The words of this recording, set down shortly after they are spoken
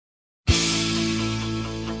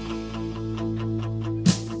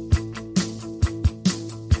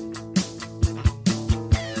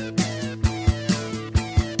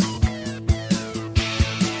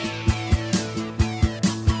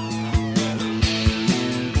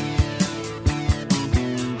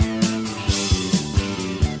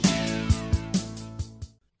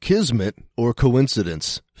Kismet or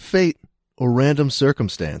coincidence, fate or random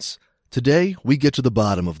circumstance? Today, we get to the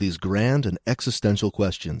bottom of these grand and existential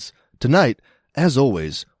questions. Tonight, as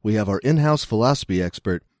always, we have our in-house philosophy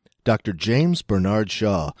expert, Dr. James Bernard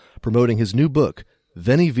Shaw, promoting his new book,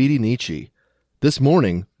 Veni Vidi Vici. This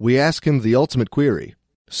morning, we ask him the ultimate query.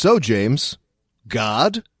 So, James,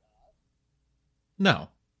 God? No.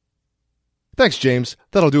 Thanks, James.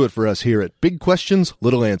 That'll do it for us here at Big Questions,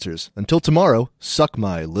 Little Answers. Until tomorrow, suck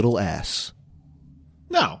my little ass.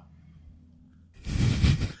 No.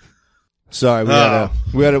 Sorry,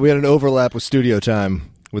 we had an overlap with studio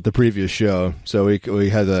time with the previous show, so we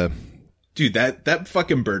had a... Dude, that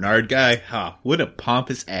fucking Bernard guy, what a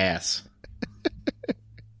pompous ass.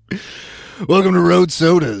 Welcome to Road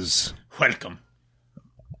Sodas. Welcome.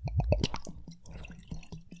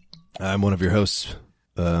 I'm one of your hosts.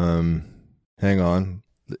 Hang on.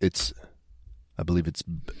 I believe it's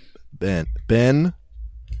Ben. Ben?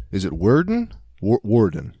 Is it Worden?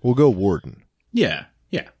 Warden. We'll go Warden. Yeah.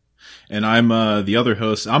 And I'm the other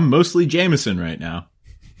host. I'm mostly Jameson right now.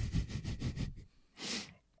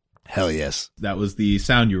 Hell yes. That was the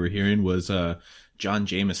sound you were hearing was John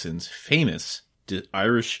Jameson's famous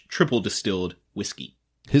Irish triple distilled whiskey.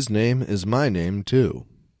 His name is my name, too.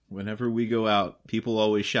 Whenever we go out, people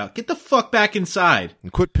always shout, "Get the fuck back inside!"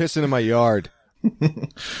 And quit pissing in my yard.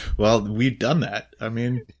 Well, we've done that. I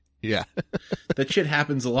mean, yeah. That shit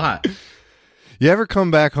happens a lot. You ever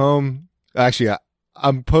come back home? Actually,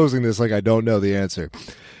 I'm posing this like I don't know the answer.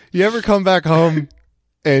 You ever come back home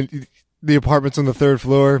and the apartment's on the 3rd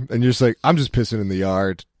floor and you're just like, I'm just pissing in the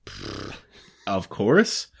yard? Of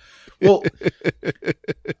course. Well,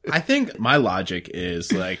 I think my logic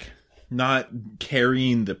is like not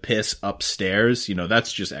carrying the piss upstairs. You know,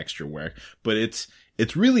 that's just extra work. But it's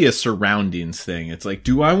really a surroundings thing. It's like,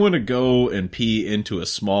 do I want to go and pee into a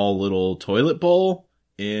small little toilet bowl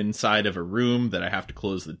inside of a room that I have to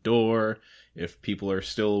close the door if people are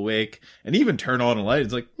still awake and even turn on a light?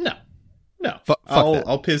 It's like, no.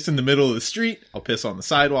 I'll piss in the middle of the street. I'll piss on the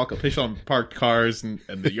sidewalk. I'll piss on parked cars and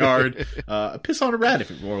the yard. I piss on a rat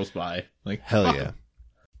if it rolls by. Like, hell yeah.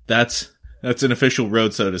 That's an official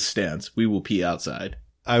Road Soda stance. We will pee outside.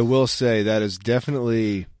 I will say that is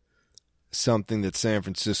definitely something that San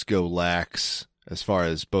Francisco lacks as far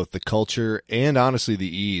as both the culture and honestly the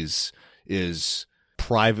ease is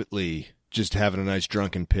privately just having a nice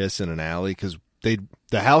drunken piss in an alley because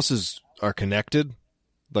the houses are connected.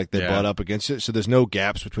 Like they butt up against it. So there's no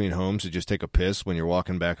gaps between homes to just take a piss when you're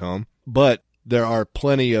walking back home. But there are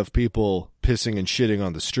plenty of people pissing and shitting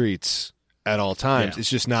on the streets at all times. Yeah. It's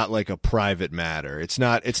just not like a private matter. It's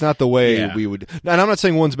not the way we would. And I'm not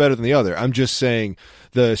saying one's better than the other. I'm just saying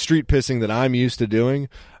the street pissing that I'm used to doing,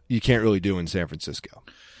 you can't really do in San Francisco.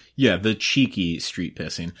 Yeah, the cheeky street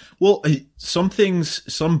pissing. Well, some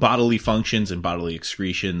bodily functions and bodily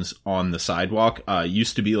excretions on the sidewalk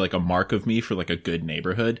used to be like a mark of me for like a good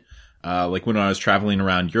neighborhood. Like when I was traveling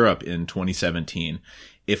around Europe in 2017,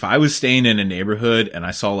 if I was staying in a neighborhood and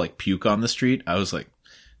I saw like puke on the street, I was like,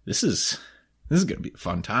 this is going to be a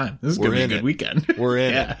fun time. This is going to be a good weekend. We're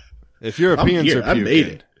in it. If Europeans are puking, I made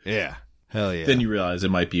it. Yeah. Hell yeah. Then you realize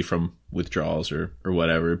it might be from withdrawals or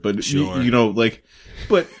whatever. But, sure. you know, like,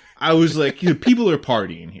 but I was like, people are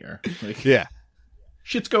partying here. Like, yeah.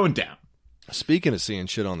 Shit's going down. Speaking of seeing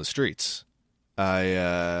shit on the streets,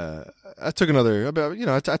 I took another,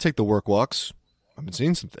 I take the work walks. I've been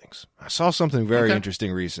seeing some things. I saw something very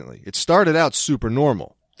interesting recently. It started out super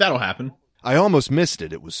normal. That'll happen. I almost missed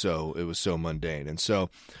it. It was so mundane. And so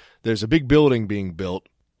there's a big building being built,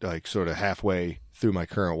 like sort of halfway through my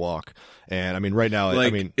current walk. And I mean, right now,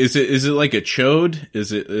 like, is it like a chode?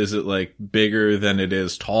 Is it like bigger than it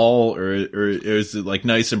is tall, or is it like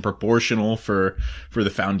nice and proportional for the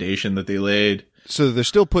foundation that they laid? So they're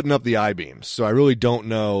still putting up the I-beams. So I really don't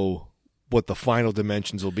know what the final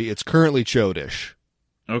dimensions will be. It's currently chode-ish.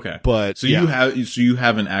 Okay. But so you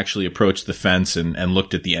haven't actually approached the fence and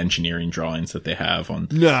looked at the engineering drawings that they have on.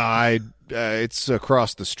 No, it's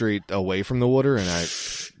across the street away from the water, and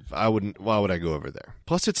I wouldn't. Why would I go over there?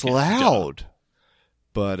 Plus, it's loud.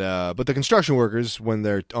 But the construction workers, when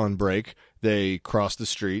they're on break, they cross the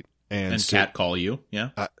street and catcall you.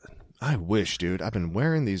 Yeah. I wish, dude. I've been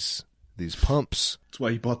wearing these pumps. That's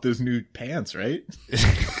why you bought those new pants, right?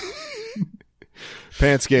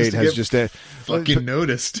 Pantsgate has just fucking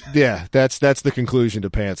noticed. Yeah, that's the conclusion to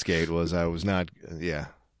Pantsgate was I was not. Yeah,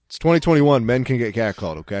 it's 2021. Men can get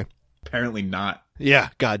catcalled. Okay. Apparently not. Yeah,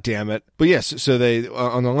 god damn it. But yes, so they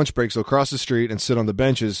on the lunch breaks they'll cross the street and sit on the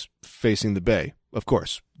benches facing the bay. Of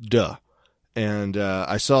course, duh. And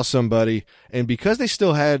I saw somebody, and because they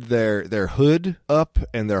still had their hood up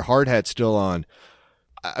and their hard hat still on,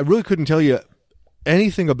 I really couldn't tell you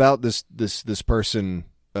anything about this person,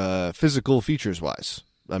 physical features wise.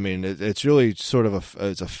 I mean, it's really sort of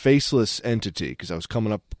it's a faceless entity because I was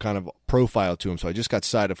coming up kind of profile to him, so I just got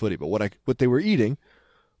side of footy. But what they were eating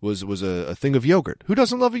was a thing of yogurt. Who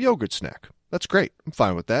doesn't love a yogurt snack? That's great. I'm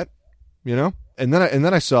fine with that, you know. And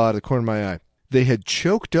then I saw out of the corner of my eye they had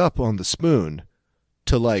choked up on the spoon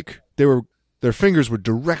to like their fingers were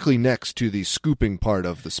directly next to the scooping part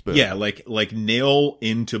of the spoon. Yeah, like nail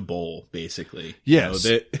into bowl basically. Yes,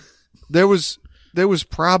 there was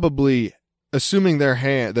probably. Assuming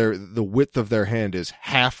the width of their hand is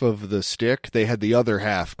half of the stick, they had the other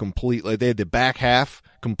half completely. They had the back half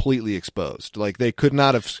completely exposed. Like they could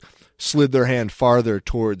not have slid their hand farther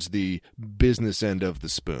towards the business end of the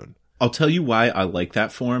spoon. I'll tell you why I like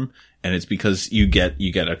that form, and it's because you get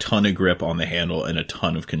a ton of grip on the handle and a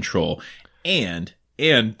ton of control, and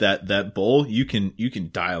that bowl you can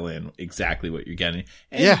dial in exactly what you're getting,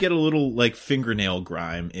 and you get a little like fingernail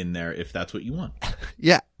grime in there if that's what you want.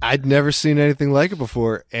 Yeah, I'd never seen anything like it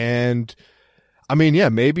before, and I mean, yeah,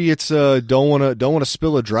 maybe it's don't want to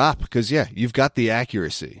spill a drop because you've got the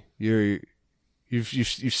accuracy. You've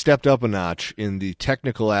stepped up a notch in the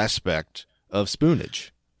technical aspect of spoonage.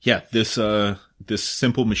 Yeah, this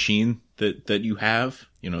simple machine that you have,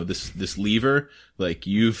 this lever, like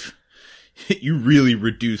you really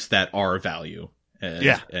reduce that R value.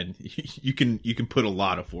 And you can put a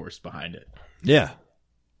lot of force behind it. Yeah.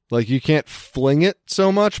 Like you can't fling it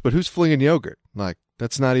so much, but who's flinging yogurt? Like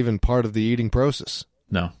that's not even part of the eating process.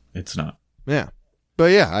 No, it's not. Yeah.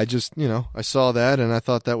 But yeah, I just, I saw that and I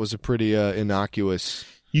thought that was a pretty innocuous.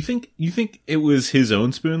 You think it was his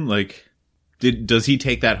own spoon? Like does he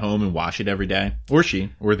take that home and wash it every day? Or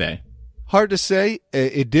she, or they? Hard to say.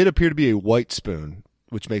 It did appear to be a white spoon,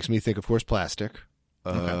 which makes me think, of course, plastic.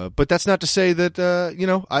 Okay. But that's not to say that,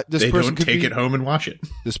 this they person don't take it home and wash it.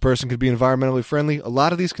 This person could be environmentally friendly. A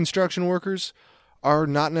lot of these construction workers are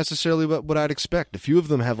not necessarily what I'd expect. A few of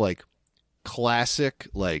them have like classic,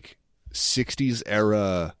 like 60s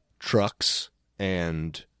era trucks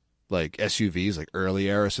and like SUVs, like early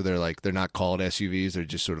era. So they're not called SUVs. They're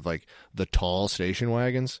just sort of like the tall station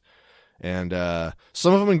wagons. And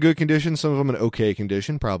some of them in good condition, some of them in okay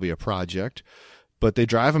condition, probably a project. But they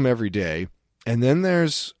drive them every day. And then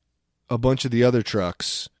there's a bunch of the other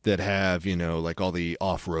trucks that have, like all the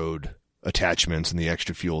off-road attachments and the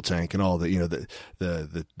extra fuel tank and all the,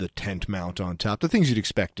 the tent mount on top, the things you'd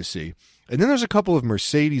expect to see. And then there's a couple of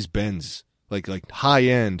Mercedes-Benz, like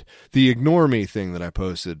high-end, the Ignore Me thing that I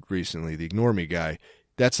posted recently, the Ignore Me guy.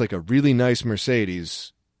 That's like a really nice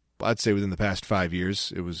Mercedes. I'd say within the past 5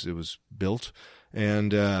 years it was built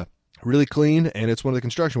and really clean, and it's one of the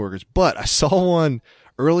construction workers. But I saw one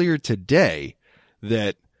earlier today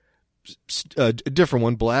that a different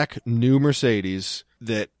one, black new Mercedes,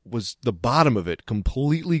 that was the bottom of it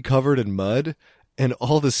completely covered in mud, and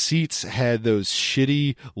all the seats had those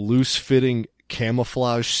shitty loose fitting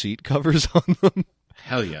camouflage seat covers on them.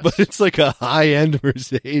 Hell yes. But it's like a high-end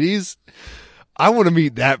Mercedes. I want to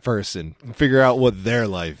meet that person and figure out what their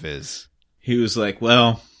life is. He was like,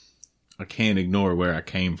 well, I can't ignore where I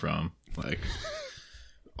came from. Like,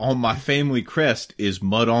 on my family crest is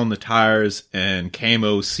mud on the tires and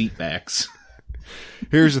camo seat backs.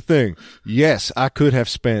 Here's the thing. Yes, I could have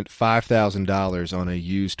spent $5,000 on a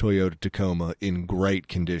used Toyota Tacoma in great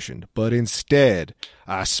condition, but instead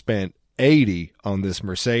I spent $80 on this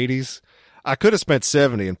Mercedes. I could have spent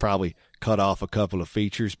 $70 and probably cut off a couple of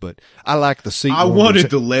features, but I like the seat. I wanted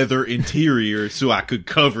the leather interior so I could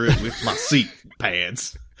cover it with my seat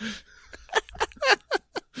pads.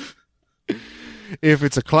 If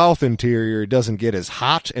it's a cloth interior, it doesn't get as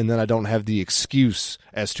hot, and then I don't have the excuse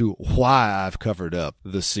as to why I've covered up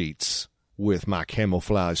the seats with my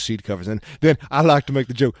camouflage seat covers. And then I like to make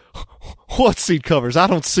the joke, what seat covers? I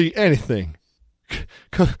don't see anything.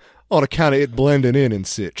 On account of it blending in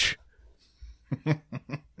such.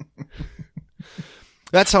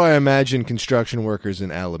 That's how I imagine construction workers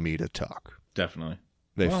in Alameda talk. Definitely.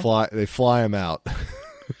 They fly them out.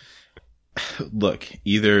 Look,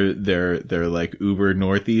 either they're like Uber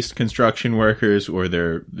Northeast construction workers or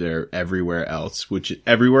they're everywhere else, which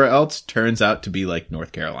everywhere else turns out to be like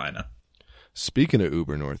North Carolina. Speaking of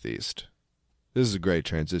Uber Northeast, this is a great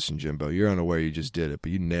transition, Jimbo. You're unaware you just did it,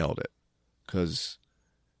 but you nailed it. Because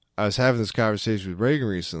I was having this conversation with Reagan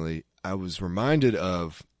recently. I was reminded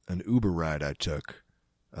of an Uber ride I took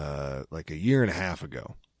like a year and a half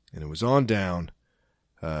ago. And it was on down.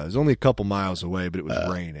 It was only a couple miles away, but it was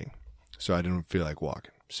raining. So I didn't feel like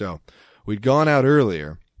walking. So we'd gone out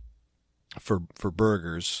earlier for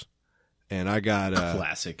burgers, and I got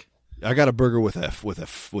classic. I got a burger with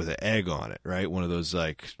an egg on it, right? One of those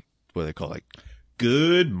like what do they call it? Like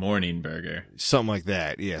Good Morning Burger. something like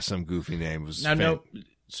that. Yeah, some goofy name was. No,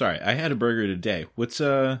 sorry, I had a burger today. What's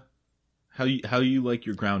how you like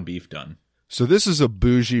your ground beef done? So this is a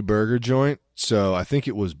bougie burger joint. So I think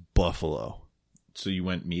it was buffalo. So you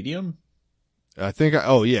went medium? I think.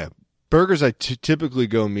 Oh yeah, burgers. I typically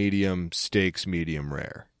go medium, steaks medium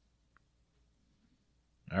rare.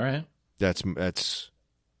 All right. That's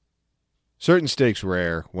certain steaks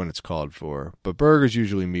rare when it's called for, but burgers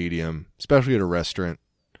usually medium, especially at a restaurant.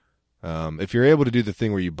 If you're able to do the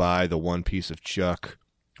thing where you buy the one piece of chuck,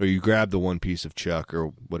 or you grab the one piece of chuck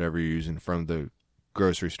or whatever you're using from the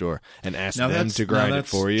grocery store and ask them to grind it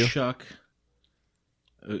for you. Chuck.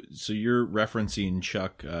 So you're referencing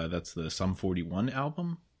Chuck. That's the Sum 41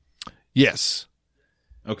 album. Yes.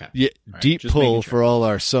 Okay. Yeah. Right, Deep just pull making sure. for all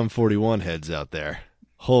our Sum 41 heads out there.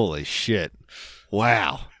 Holy shit.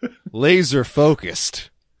 Wow. Laser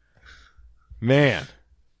focused. Man.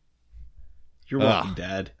 You're welcome,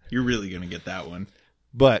 Dad. You're really gonna get that one.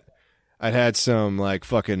 But I'd had some like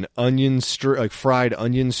fucking like fried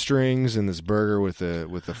onion strings in this burger with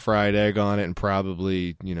a fried egg on it and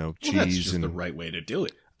probably, cheese That's just and the right way to do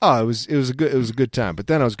it. Oh, it was a good time. But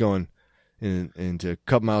then I was going into a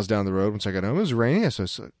couple miles down the road once I got home. It was raining, so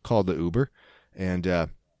I called the Uber, and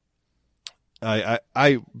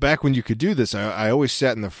I back when you could do this, I always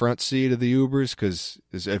sat in the front seat of the Ubers because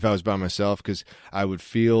if I was by myself, because I would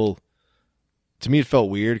feel, to me it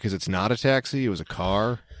felt weird because it's not a taxi, it was a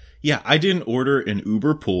car. Yeah, I didn't order an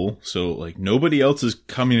Uber pool, so like nobody else is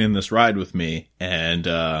coming in this ride with me, and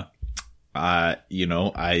I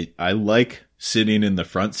like sitting in the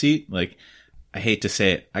front seat. Like, I hate to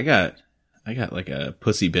say it, I got like a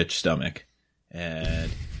pussy bitch stomach,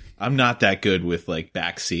 and I'm not that good with like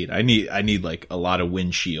back seat. I need like a lot of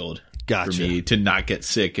windshield Gotcha. for me to not get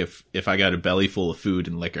sick if I got a belly full of food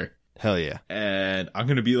and liquor. Hell yeah. And I'm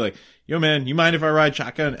gonna be like, yo man, you mind if I ride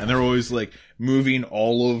shotgun? And they're always like moving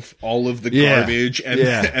all of the garbage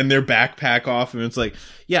and their backpack off, and it's like,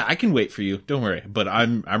 yeah, I can wait for you, don't worry, but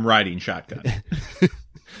I'm riding shotgun.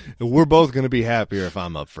 We're both going to be happier if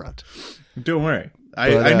I'm up front. Don't worry.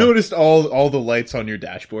 I noticed all the lights on your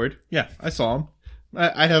dashboard. Yeah, I saw them.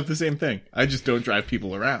 I have the same thing. I just don't drive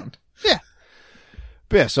people around. Yeah.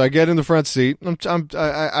 But yeah, so I get in the front seat.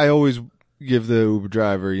 I always give the Uber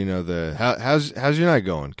driver, the how's your night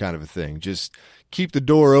going kind of a thing. Just keep the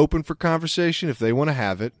door open for conversation if they want to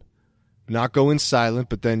have it. Not go in silent,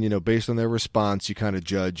 but then, based on their response, you kind of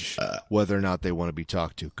judge whether or not they want to be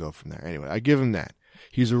talked to. Go from there. Anyway, I give him that.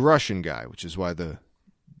 He's a Russian guy, which is why the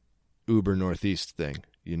Uber Northeast thing,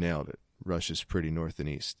 you nailed it. Russia's pretty north and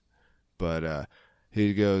east. But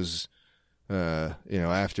he goes,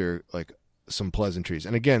 after like some pleasantries.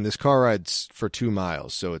 And again, this car ride's for 2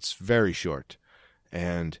 miles, so it's very short.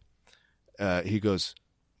 And he goes,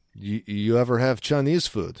 you ever have Chinese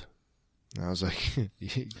food? And I was like,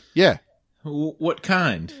 yeah. What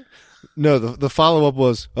kind? No, the follow-up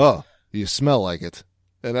was, oh, you smell like it.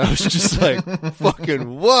 And I was just like,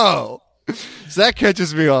 fucking whoa. So that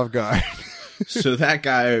catches me off guard. So that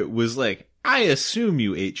guy was like, I assume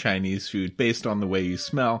you ate Chinese food based on the way you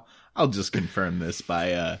smell. I'll just confirm this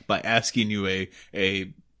by asking you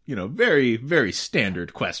a very, very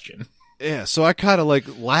standard question. Yeah, so I kind of like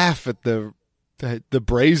laugh at the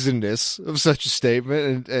brazenness of such a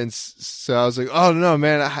statement, and so I was like, oh no,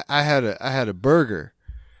 man, I had a burger.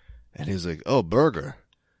 And he was like, oh, burger.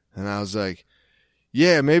 And I was like,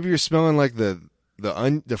 yeah, maybe you're smelling like the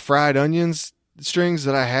fried onions strings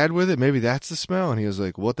that I had with it. Maybe that's the smell. And he was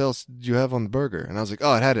like, what else did you have on the burger? And I was like,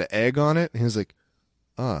 oh, it had an egg on it. And he was like,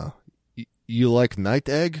 oh, you like night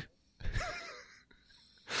egg?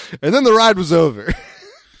 And then the ride was over.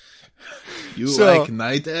 You like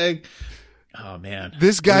night egg? Oh, man.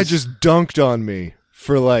 This guy just dunked on me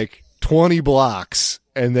for like 20 blocks.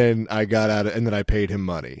 And then I got out and then I paid him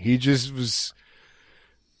money. He just was,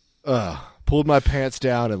 pulled my pants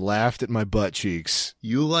down and laughed at my butt cheeks.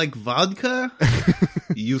 You like vodka?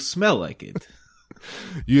 You smell like it.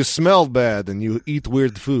 You smell bad and you eat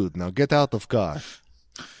weird food. Now get out of car.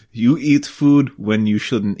 You eat food when you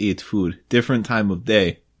shouldn't eat food. Different time of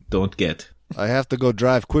day. Don't get. I have to go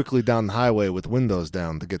drive quickly down the highway with windows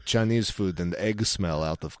down to get Chinese food and the egg smell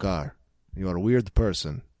out of car. You are a weird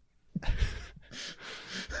person.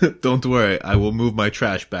 Don't worry. I will move my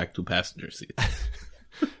trash back to passenger seat.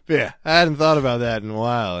 Yeah, I hadn't thought about that in a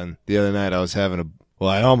while. And the other night I was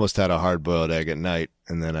I almost had a hard-boiled egg at night,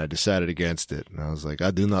 and then I decided against it. And I was like,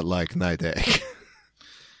 I do not like night egg.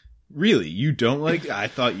 Really? You don't like? I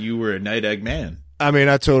thought you were a night egg man. I mean,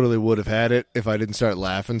 I totally would have had it if I didn't start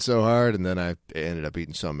laughing so hard, and then I ended up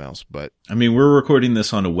eating something else. But I mean, we're recording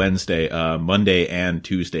this on a Wednesday, Monday and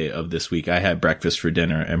Tuesday of this week. I had breakfast for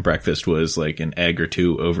dinner, and breakfast was like an egg or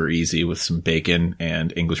two over easy with some bacon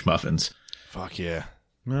and English muffins. fuck yeah.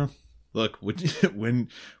 Well, look, when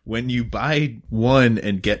you buy one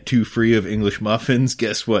and get two free of English muffins,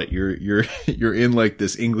 guess what? You're in like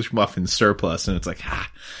this English muffin surplus, and it's like,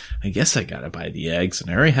 I guess I gotta buy the eggs,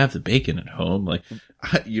 and I already have the bacon at home. Like,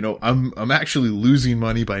 I'm actually losing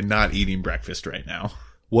money by not eating breakfast right now.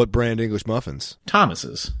 What brand English muffins?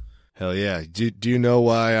 Thomas's. Hell yeah. Do you know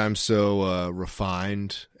why I'm so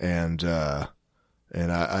refined and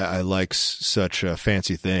I like such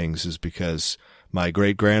fancy things? Is because my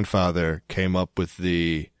great-grandfather came up with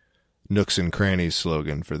the Nooks and Crannies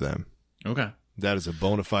slogan for them. Okay. That is a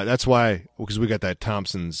bona fide. That's why, because we got that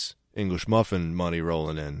Thompson's English muffin money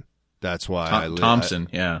rolling in. That's why Thompson.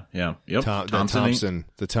 Yep.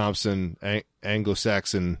 The Thompson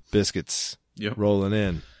Anglo-Saxon biscuits rolling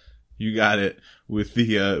in. You got it with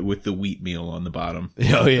the wheat meal on the bottom.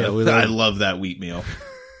 Oh yeah, I love that wheat meal.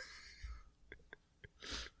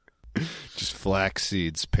 Just flax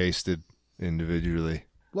seeds pasted individually.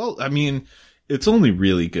 Well, I mean, it's only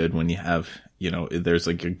really good when you have, there's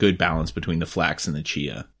like a good balance between the flax and the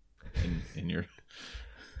chia in your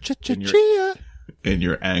chia. In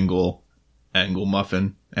your angle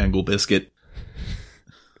muffin, angle biscuit.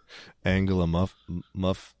 Angle of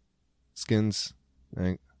muff skins.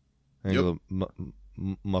 Angle of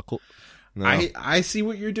muckle. No. I see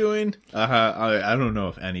what you're doing. I don't know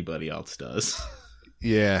if anybody else does.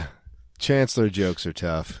 Yeah. Chancellor jokes are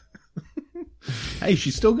tough. Hey,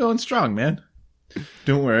 she's still going strong, man.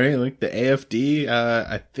 Don't worry. Like the AFD,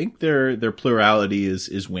 I think their plurality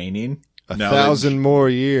is waning. 1,000 more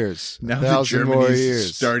years. Now that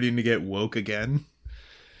Germany's starting to get woke again.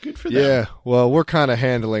 Good for them. Yeah, well, we're kind of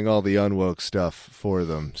handling all the unwoke stuff for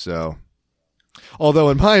them, so. Although,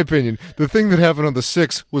 in my opinion, the thing that happened on the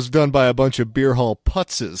 6th was done by a bunch of beer hall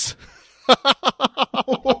putzes.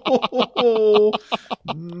 Oh,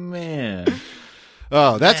 man.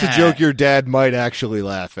 Oh, that's a joke your dad might actually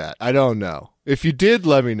laugh at. I don't know. If you did,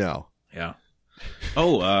 let me know. Yeah.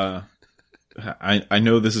 Oh, I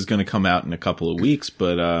know this is going to come out in a couple of weeks,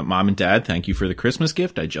 but Mom and Dad, thank you for the Christmas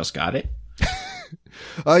gift. I just got it.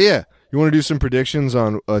 Oh, yeah. You want to do some predictions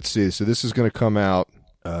on, let's see. So this is going to come out,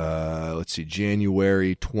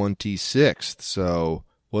 January 26th. So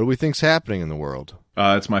what do we think's happening in the world?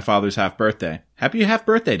 It's my father's half birthday. Happy half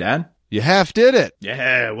birthday, Dad. You half did it.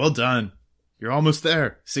 Yeah, well done. You're almost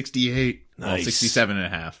there. 68. Nice. Well, 67 and a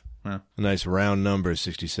half. A nice round number,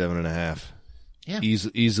 67 and a half. Yeah.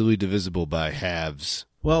 Easily divisible by halves.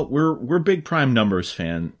 Well, we're big prime numbers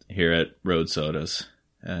fan here at Road Sodas,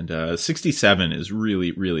 and 67 is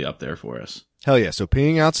really, really up there for us. Hell yeah. So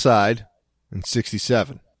peeing outside and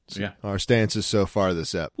 67. Yeah. Our stances so far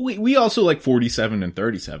this ep. We also like 47 and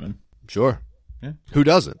 37. Sure. Yeah. Who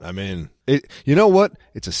doesn't? I mean, you know what?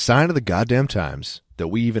 It's a sign of the goddamn times that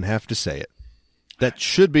we even have to say it. That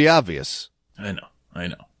should be obvious. I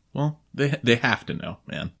know. Well, they have to know,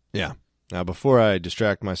 man. Yeah. Now, before I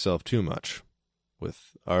distract myself too much with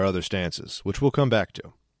our other stances, which we'll come back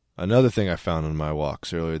to, another thing I found on my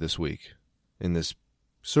walks earlier this week, in this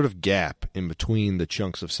sort of gap in between the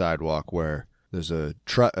chunks of sidewalk where there's a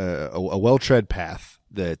well-tread path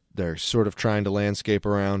that they're sort of trying to landscape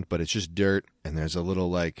around, but it's just dirt, and there's a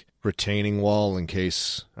little, like, retaining wall in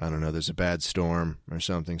case, I don't know, there's a bad storm or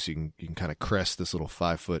something, so you can kind of crest this little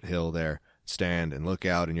 5-foot hill there, stand and look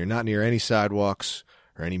out, and you're not near any sidewalks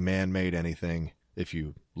or any man-made anything if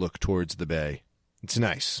you look towards the bay. It's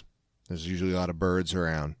nice. There's usually a lot of birds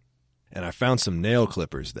around. And I found some nail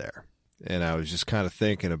clippers there. And I was just kind of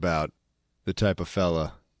thinking about the type of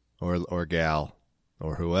fella or gal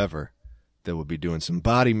or whoever that would be doing some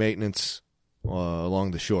body maintenance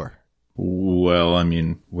along the shore. Well, I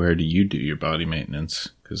mean, where do you do your body maintenance?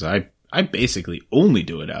 Because I basically only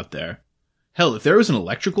do it out there. Hell, if there was an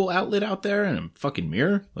electrical outlet out there and a fucking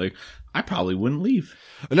mirror, like, I probably wouldn't leave.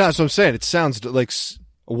 No, that's what I'm saying. It sounds like,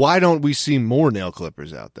 why don't we see more nail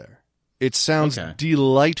clippers out there? It sounds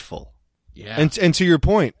delightful. Yeah. And to your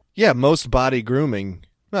point, yeah, most body grooming,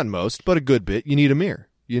 not most, but a good bit, you need a mirror.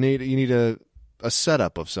 You need a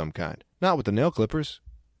setup of some kind. Not with the nail clippers.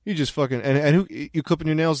 You just fucking, and who, you clipping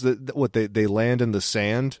your nails, they land in the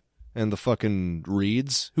sand and the fucking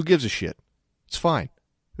reeds? Who gives a shit? It's fine.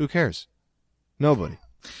 Who cares? Nobody.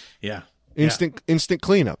 Yeah. Instant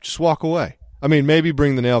cleanup. Just walk away. I mean, maybe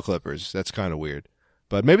bring the nail clippers. That's kind of weird.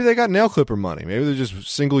 But maybe they got nail clipper money. Maybe they're just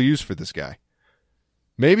single use for this guy.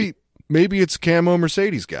 Maybe it's Camo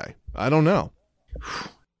Mercedes guy. I don't know.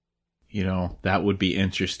 you know, that would be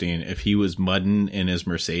interesting if he was mudding in his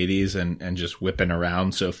Mercedes and just whipping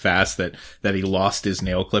around so fast that he lost his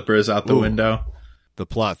nail clippers out the window. The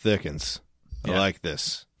plot thickens. I like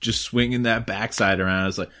this. Just swinging that backside around.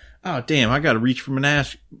 It's like, oh, damn, I got to reach for my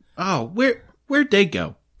ass. Oh, where'd they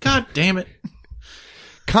go? God damn it.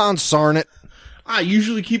 Consarn it. I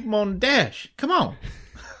usually keep them on the dash. Come on.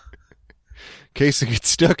 In case I get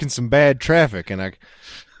stuck in some bad traffic and I,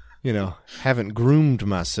 haven't groomed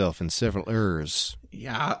myself in several years.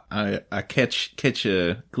 Yeah, I catch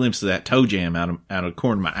a glimpse of that toe jam out of the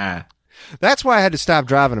corner of my eye. That's why I had to stop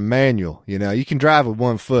driving a manual. You can drive with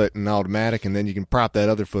one foot in automatic, and then you can prop that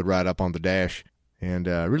other foot right up on the dash and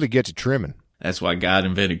really get to trimming. That's why God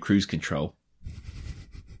invented cruise control.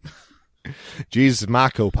 Jesus is my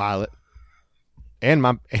co-pilot and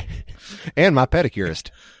my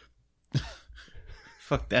pedicurist.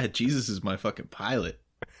 Fuck that. Jesus is my fucking pilot.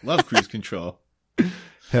 Love cruise control.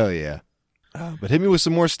 Hell yeah. But hit me with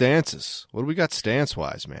some more stances. What do we got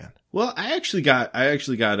stance-wise, man? Well, I actually got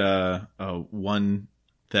one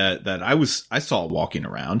that I saw walking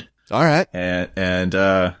around. All right. And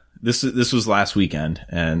this was last weekend,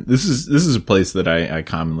 and this is a place that I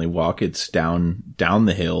commonly walk. It's down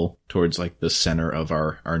the hill towards like the center of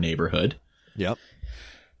our neighborhood. Yep.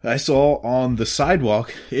 I saw on the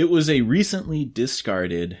sidewalk, it was a recently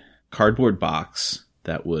discarded cardboard box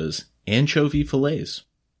that was anchovy fillets.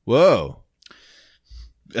 Whoa.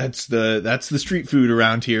 That's the street food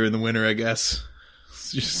around here in the winter, I guess.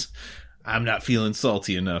 It's just, I'm not feeling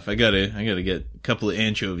salty enough. I gotta get a couple of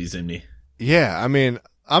anchovies in me. Yeah, I mean,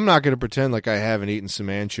 I'm not gonna pretend like I haven't eaten some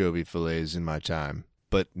anchovy fillets in my time,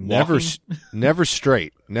 but never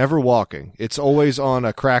straight, never walking. It's always on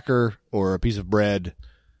a cracker or a piece of bread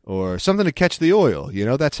or something to catch the oil.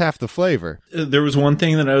 That's half the flavor. There was one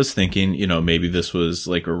thing that I was thinking, maybe this was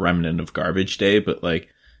like a remnant of garbage day, but like,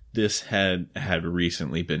 this had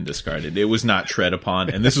recently been discarded. It was not tread upon,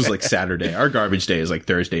 and this was like Saturday. Our garbage day is like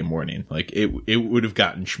Thursday morning. Like it would have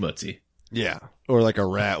gotten schmutzy. Yeah, or like a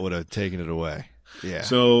rat would have taken it away. Yeah.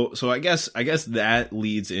 So I guess that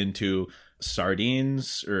leads into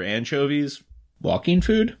sardines or anchovies, walking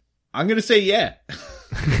food. I'm gonna say yeah.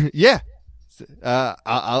 Yeah.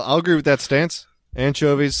 I'll agree with that stance.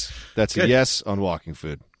 Anchovies. That's Good. A yes on walking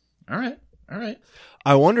food. All right.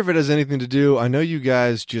 I wonder if it has anything to do. I know you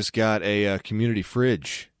guys just got a community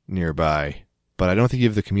fridge nearby, but I don't think you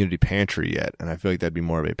have the community pantry yet, and I feel like that'd be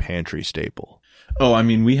more of a pantry staple. Oh, I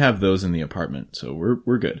mean, we have those in the apartment, so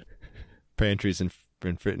we're good. Pantries and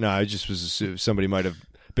no, I just was assuming somebody might have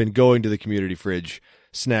been going to the community fridge,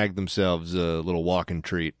 snagged themselves a little walking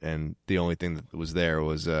treat, and the only thing that was there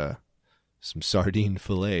was some sardine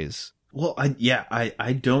fillets. Well,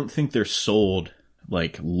 I don't think they're sold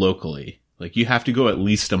like locally. Like, you have to go at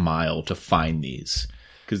least a mile to find these,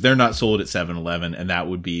 because they're not sold at 7-Eleven, and that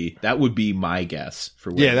would be my guess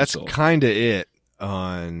for where that's sold. Kind of it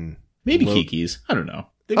on maybe Kiki's. I don't know.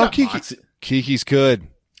 They got Kiki's good.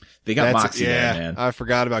 They got Moxie there, man. I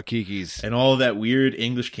forgot about Kiki's and all of that weird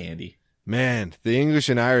English candy. Man, the English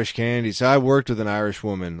and Irish candy. So I worked with an Irish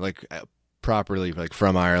woman, like properly, like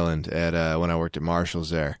from Ireland, at when I worked at Marshall's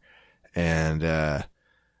there, and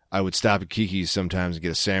I would stop at Kiki's sometimes and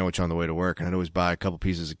get a sandwich on the way to work, and I'd always buy a couple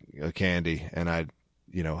pieces of candy, and I'd,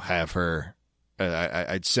 have her,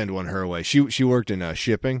 I'd send one her way. She worked in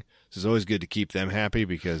shipping, so it's always good to keep them happy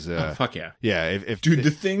because, fuck yeah. Yeah. If dude,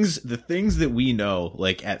 the things that we know,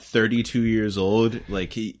 like at 32 years old,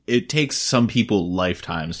 like it takes some people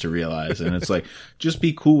lifetimes to realize. And it's like, just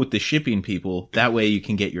be cool with the shipping people. That way you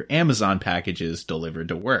can get your Amazon packages delivered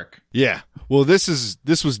to work. Yeah. Well, this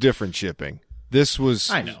was different shipping. This was,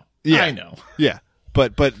 I know. Yeah, I know. Yeah.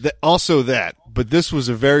 But also that, but this was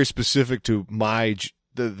a very specific to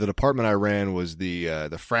the department I ran was the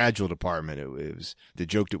fragile department. It was, they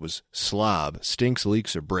joked it was slob, stinks,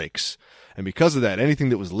 leaks, or breaks. And because of that, anything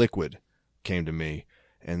that was liquid came to me.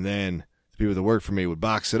 And then the people that worked for me would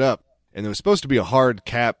box it up. And there was supposed to be a hard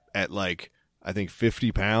cap at like, I think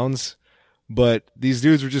 50 pounds. But these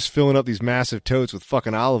dudes were just filling up these massive totes with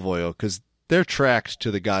fucking olive oil because they're tracked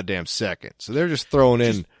to the goddamn second. So they're just throwing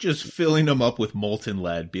in. Just filling them up with molten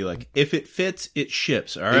lead. Be like, if it fits, it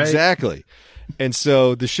ships. All right. Exactly. And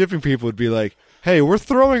so the shipping people would be like, hey, we're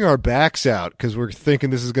throwing our backs out because we're thinking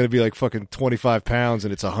this is going to be like fucking 25 pounds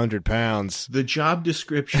and it's 100 pounds. The job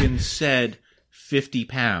description said 50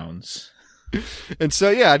 pounds. And so,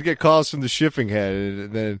 yeah, I'd get calls from the shipping head.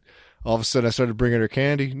 And then all of a sudden I started bringing her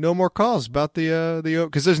candy. No more calls about the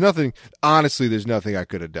because there's nothing I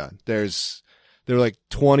could have done. There were like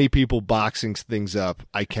 20 people boxing things up.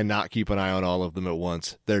 I cannot keep an eye on all of them at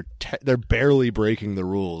once. They're barely breaking the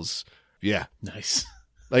rules. Yeah. Nice.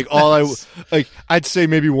 Like I'd say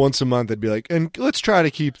maybe once a month I'd be like, and let's try to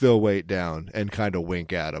keep the weight down, and kind of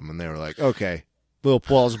wink at them, and they were like, okay, little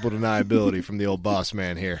plausible deniability from the old boss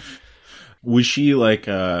man here. Was she like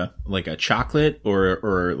a chocolate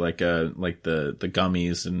or like the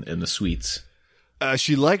gummies and the sweets?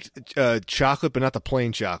 She liked chocolate, but not the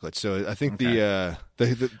plain chocolate. So I think the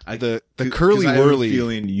curly whirly. I have a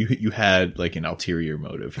feeling you had like an ulterior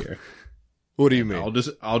motive here. What do you mean?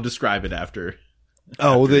 I'll describe it after.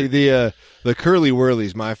 Oh, the curly whirly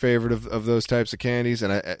is my favorite of those types of candies,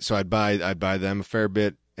 and I'd buy them a fair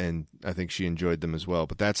bit, and I think she enjoyed them as well.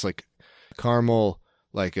 But that's like caramel,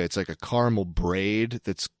 it's like a caramel braid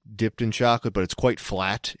that's dipped in chocolate, but it's quite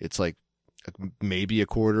flat. It's like maybe a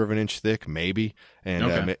quarter of an inch thick, maybe,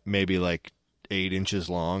 and maybe like 8 inches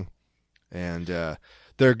long, and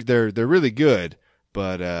they're really good.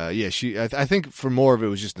 But I think for more of it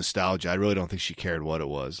was just nostalgia. I really don't think she cared what it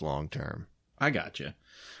was long term. I gotcha.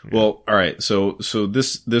 Yeah. Well, all right. So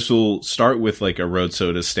this will start with like a road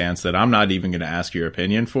soda stance that I'm not even going to ask your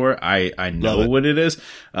opinion for. I know what it is.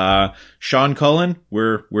 Sean Cullen,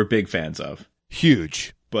 we're big fans of.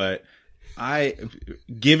 Huge. But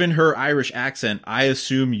given her Irish accent, I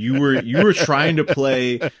assume you were trying to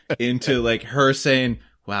play into like her saying,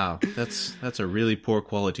 "Wow, that's a really poor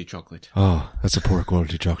quality chocolate." Oh, that's a poor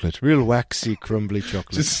quality chocolate. Real waxy, crumbly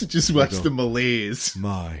chocolate. Just watch the malaise.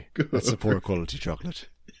 That's a poor quality chocolate.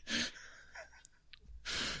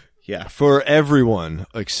 Yeah. For everyone,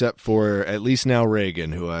 except for at least now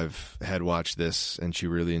Reagan, who I've had watched this, and she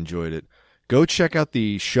really enjoyed it, go check out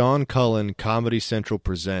the Sean Cullen Comedy Central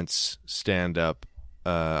Presents stand-up.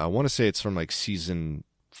 I want to say it's from like season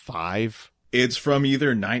 5. It's from either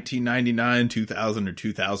 1999, 2000, or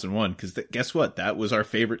 2001, because guess what? That was our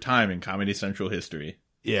favorite time in Comedy Central history.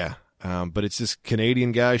 Yeah, but it's this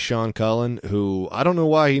Canadian guy, Sean Cullen, who I don't know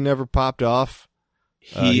why he never popped off.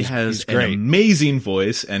 He has an amazing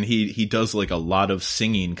voice, and he does like a lot of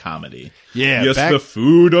singing comedy. Yeah. Yes, the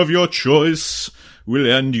food of your choice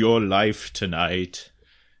will end your life tonight.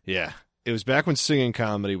 Yeah. It was back when singing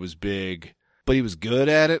comedy was big, but he was good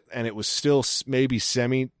at it, and it was still maybe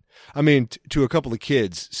to a couple of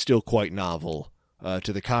kids, still quite novel.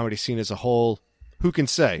 To the comedy scene as a whole, who can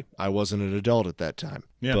say? I wasn't an adult at that time.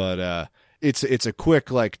 Yeah. But it's a quick,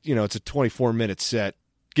 it's a 24-minute set.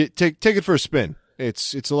 Take it for a spin.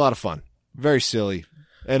 It's a lot of fun. Very silly.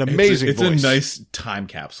 An amazing voice. It's a nice time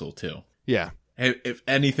capsule, too. Yeah. If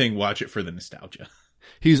anything, watch it for the nostalgia.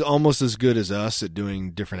 He's almost as good as us at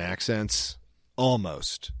doing different accents.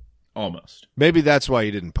 Almost. Maybe that's why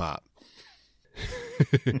he didn't pop.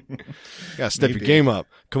 Gotta step your game up.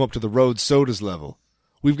 Come up to the road sodas level.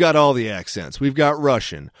 We've got all the accents. We've got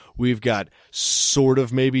Russian. We've got sort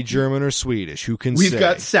of maybe German or Swedish. Who can say? We've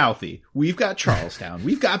got Southie. We've got Charlestown.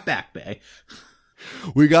 We've got Back Bay.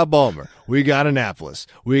 We got Balmer. We got Annapolis.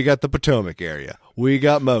 We got the Potomac area. We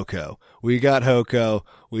got Moco. We got Hoco.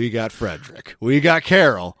 We got Frederick. We got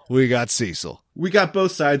Carroll. We got Cecil. We got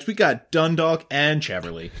both sides. We got Dundalk and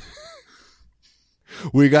Cheverly.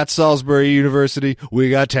 We got Salisbury University.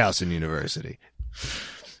 We got Towson University.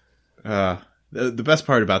 The best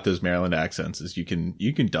part about those Maryland accents is you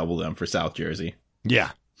can double them for South Jersey.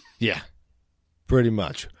 Yeah. Pretty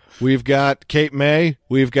much. We've got Cape May.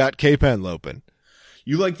 We've got Cape Henlopen.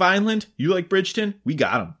 You like Vineland? You like Bridgeton? We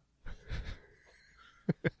got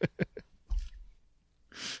them.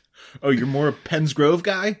 Oh, you're more a Penns Grove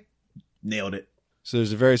guy? Nailed it. So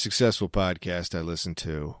there's a very successful podcast I listened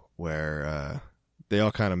to where they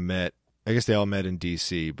all kind of met. I guess they all met in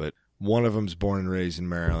D.C., but one of them's born and raised in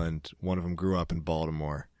Maryland. One of them grew up in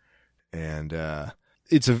Baltimore. And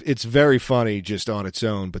it's very funny just on its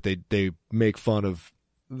own, but they make fun of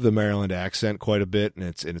the Maryland accent quite a bit, and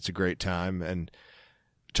it's a great time. And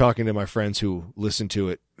talking to my friends who listen to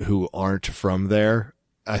it who aren't from there,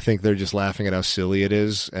 I think they're just laughing at how silly it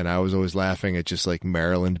is, and I was always laughing at just like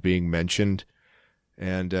Maryland being mentioned.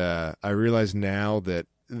 And I realize now that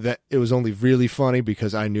it was only really funny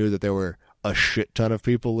because I knew that there were a shit ton of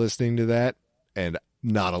people listening to that, and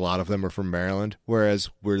not a lot of them are from Maryland, whereas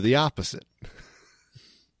we're the opposite.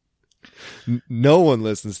 No one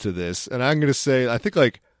listens to this, and I'm going to say I think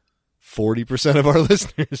like 40% of our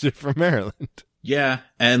listeners are from Maryland. Yeah,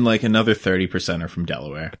 and like another 30% are from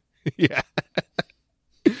Delaware. Yeah.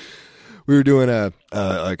 We were doing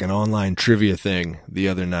like an online trivia thing the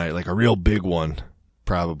other night, like a real big one.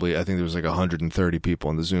 Probably, I think there was like 130 people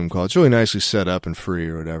on the Zoom call. It's really nicely set up and free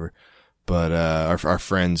or whatever. But our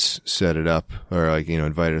friends set it up, or like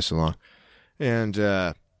invited us along, and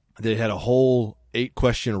they had a whole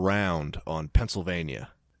 8-question round on Pennsylvania.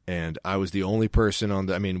 And I was the only person on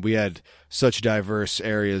we had such diverse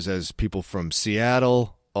areas as people from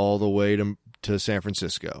Seattle, all the way to San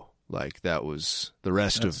Francisco. Like that was the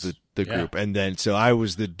rest of the group. And then so I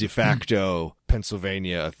was the de facto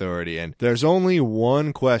Pennsylvania authority. And there's only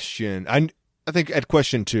one question. I think at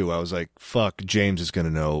question 2, I was like, fuck, James is going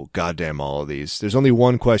to know goddamn all of these. There's only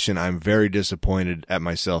one question I'm very disappointed at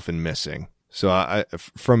myself in missing. So I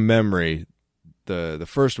from memory, the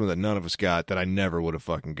first one that none of us got that I never would have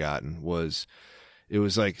fucking gotten was, it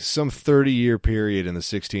was like some 30-year period in the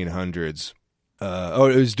 1600s.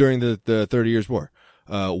 It was during the 30 Years' War.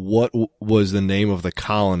 What was the name of the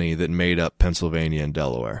colony that made up Pennsylvania and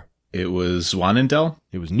Delaware? It was Swanendel?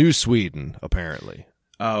 It was New Sweden, apparently.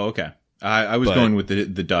 Oh, okay. I was going with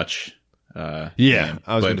the Dutch. Yeah,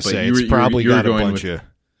 I was going to say it's probably got a bunch of.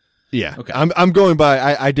 Yeah, okay. I'm going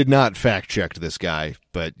by. I did not fact check this guy,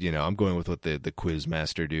 but I'm going with what the quiz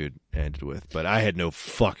master dude ended with. But I had no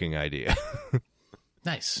fucking idea.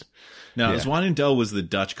 Nice. No, Swanendel was the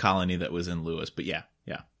Dutch colony that was in Lewis. But yeah,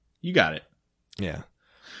 you got it. Yeah,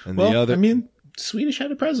 and well, the other. I mean, Swedish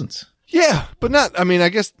had a presence. Yeah, but not. I mean, I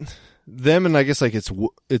guess them, and I guess like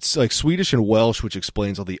it's like Swedish and Welsh, which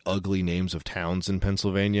explains all the ugly names of towns in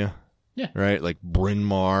Pennsylvania. Yeah, right, like Bryn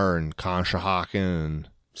Mawr and Conshohocken and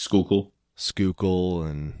Schuylkill,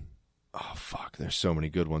 and oh fuck, there's so many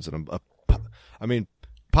good ones. And I mean,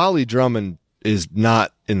 Polly Drummond is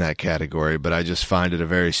not in that category, but I just find it a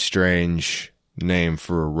very strange name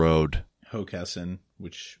for a road. Hockessin,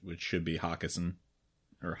 which should be Hockessin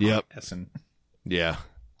or Hockessin. Yeah.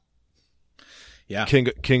 Yeah.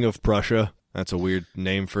 King of Prussia. That's a weird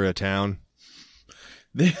name for a town.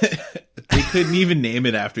 They couldn't even name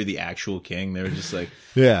it after the actual king. They were just like,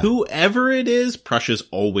 whoever it is, Prussia's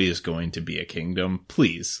always going to be a kingdom.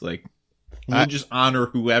 Please, like, we'll just honor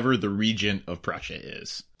whoever the regent of Prussia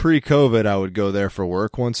is. Pre-COVID, I would go there for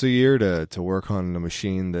work once a year to work on a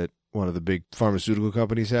machine that one of the big pharmaceutical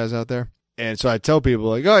companies has out there. And so I tell people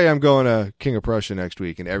like, oh yeah, I'm going to King of Prussia next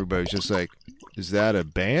week. And everybody's just like, is that a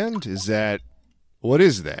band? What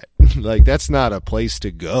is that? Like, that's not a place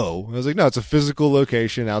to go. I was like, no, it's a physical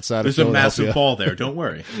location outside of Philadelphia. There's a massive mall there. Don't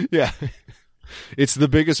worry. Yeah. It's the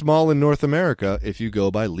biggest mall in North America if you go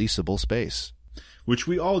by leasable space. Which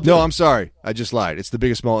we all do. No, I'm sorry. I just lied. It's the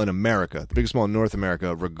biggest mall in America. The biggest mall in North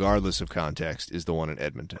America, regardless of context, is the one in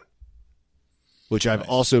Edmonton, which I've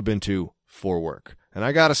also been to for work. And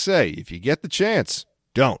I got to say, if you get the chance,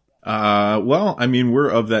 don't. Well, I mean, we're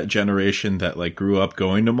of that generation that like grew up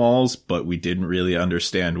going to malls, but we didn't really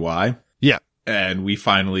understand why. Yeah. And we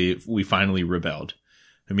finally rebelled.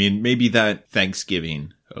 I mean, maybe that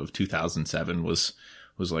Thanksgiving of 2007 was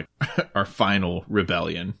like our final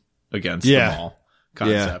rebellion against the mall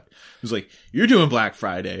concept. Yeah. It was like, you're doing Black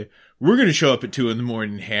Friday. We're going to show up at 2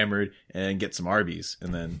 a.m. hammered and get some Arby's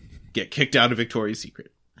and then get kicked out of Victoria's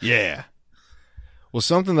Secret. Yeah. Well,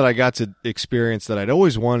 something that I got to experience that I'd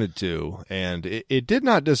always wanted to, and it did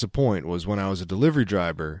not disappoint, was when I was a delivery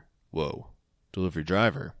driver for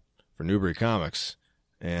Newbury Comics.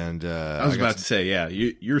 And I was about to say, yeah,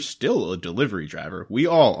 you're still a delivery driver. We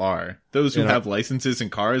all are. Those who have licenses and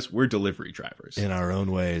cars, we're delivery drivers. In our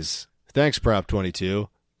own ways. Thanks, Prop 22.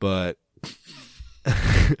 But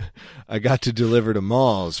I got to deliver to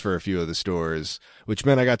malls for a few of the stores, which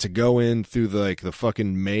meant I got to go in through the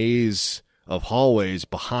fucking maze of hallways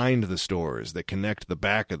behind the stores that connect the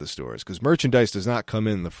back of the stores, because merchandise does not come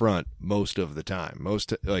in the front most of the time.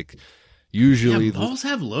 Usually malls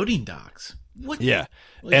have loading docks. What? Yeah,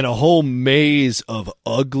 and a whole maze of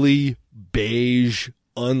ugly beige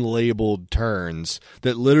unlabeled turns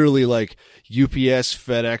that literally UPS,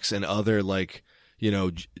 FedEx, and other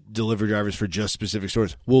delivery drivers for just specific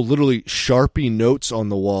stores will literally Sharpie notes on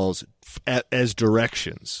the walls as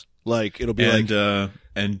directions. It'll be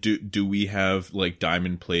and do we have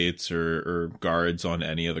diamond plates or guards on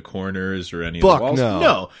any of the corners or any of the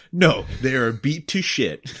walls? No, they are beat to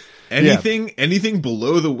shit. Anything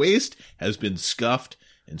below the waist has been scuffed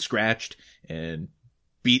and scratched and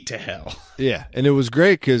beat to hell. Yeah, and it was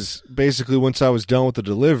great because basically once I was done with the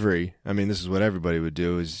delivery, I mean, this is what everybody would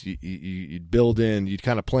do, is you'd build in, you'd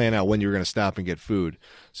kind of plan out when you were going to stop and get food.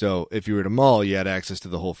 So if you were at a mall, you had access to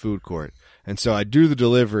the whole food court. And so I'd do the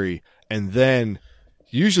delivery, and then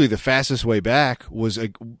usually the fastest way back was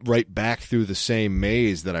right back through the same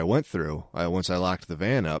maze that I went through once I locked the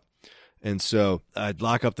van up. And so I'd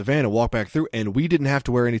lock up the van and walk back through, and we didn't have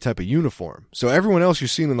to wear any type of uniform. So everyone else you're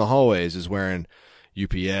seeing in the hallways is wearing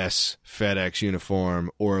UPS, FedEx uniform,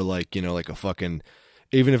 or a fucking,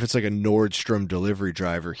 even if it's like a Nordstrom delivery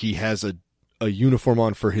driver, he has a uniform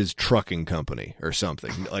on for his trucking company or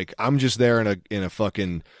something. I'm just there in a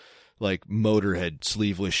fucking like Motorhead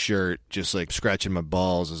sleeveless shirt, just like scratching my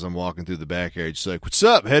balls as I'm walking through the back area. Just like, what's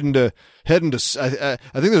up? Heading to. I think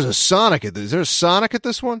there's a Sonic at this. Is there a Sonic at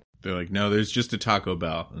this one? They're like, no, there's just a Taco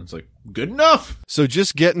Bell. And it's like, good enough. So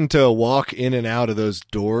just getting to walk in and out of those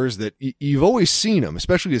doors that you've always seen them,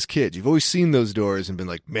 especially as kids. You've always seen those doors and been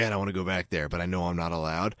like, man, I want to go back there, but I know I'm not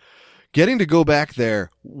allowed. Getting to go back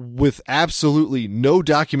there with absolutely no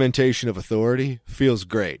documentation of authority feels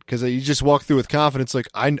great because you just walk through with confidence. Like,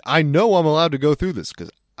 I know I'm allowed to go through this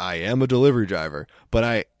because I am a delivery driver,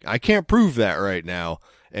 but I can't prove that right now.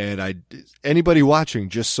 And anybody watching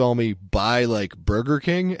just saw me buy like Burger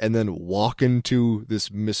King and then walk into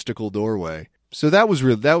this mystical doorway. So that was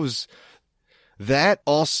real. That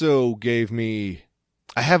also gave me,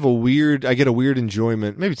 I get a weird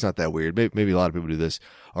enjoyment. Maybe it's not that weird. Maybe a lot of people do this.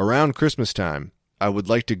 Around Christmas time, I would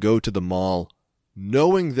like to go to the mall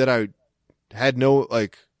knowing that I had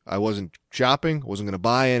I wasn't shopping, wasn't going to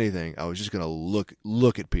buy anything. I was just going to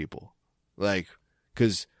look at people. Like,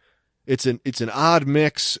 cause it's an odd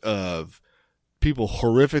mix of people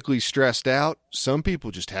horrifically stressed out. Some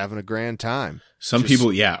people just having a grand time. Some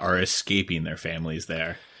people, are escaping their families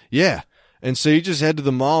there. Yeah. And so you just head to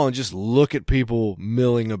the mall and just look at people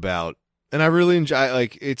milling about. And I really enjoy, I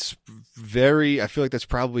feel like that's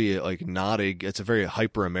probably it's a very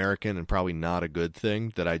hyper American and probably not a good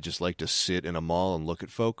thing that I just like to sit in a mall and look at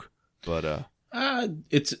folk. But,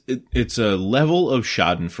 it's a level of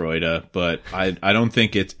Schadenfreude, but I don't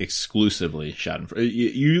think it's exclusively Schadenfreude.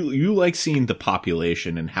 You like seeing the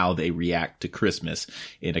population and how they react to Christmas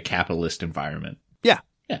in a capitalist environment. Yeah.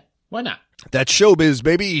 Yeah. Why not? That's showbiz,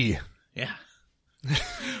 baby. Yeah.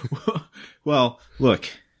 Well, look,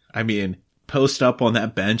 I mean, post up on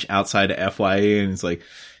that bench outside of FYA and it's like,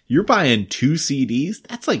 you're buying 2 CDs?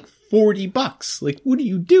 That's like $40. Like, what are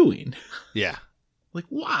you doing? Yeah. Like,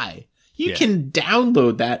 why? You can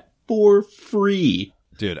download that for free.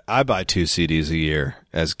 Dude, I buy 2 CDs a year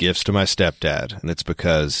as gifts to my stepdad. And it's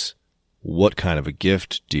because what kind of a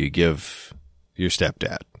gift do you give your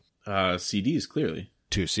stepdad? CDs, clearly.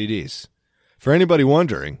 2 CDs. For anybody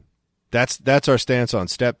wondering, that's our stance on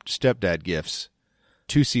stepdad gifts.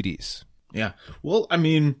 2 CDs. Yeah. Well, I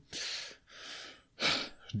mean,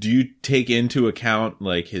 do you take into account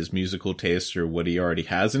like his musical taste or what he already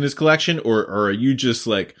has in his collection, or are you just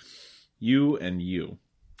like you and you?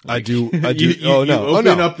 Like, I do. You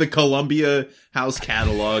open up the Columbia House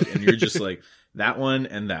catalog and you're just like that one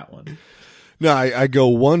and that one. No, I go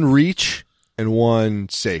one reach and one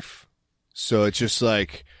safe. So it's just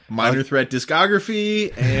like Minor Threat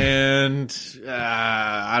discography and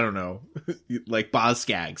I don't know, like Boz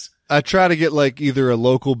Scaggs. I try to get like either a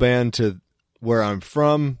local band to where I'm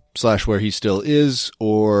from / where he still is,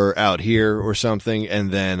 or out here or something,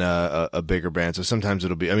 and then a bigger band. So sometimes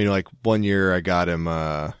it'll be, I mean, like one year I got him,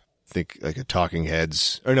 I think like a Talking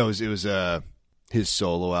Heads, or no, it was his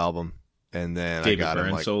solo album, and then David I got Byrne's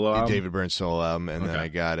him like solo album? David Byrne's solo album, and then Okay. I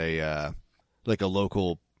got a like a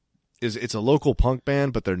local. It's a local punk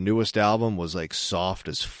band, but their newest album was like soft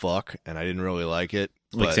as fuck, and I didn't really like it.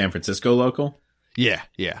 Like But San Francisco local? yeah.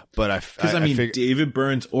 But Because I mean, figured, David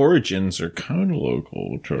Byrne's origins are kind of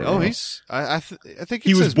local. I think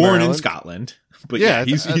he it was says born in Maryland. Scotland, but Yeah,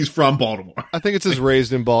 he's from Baltimore. I think it says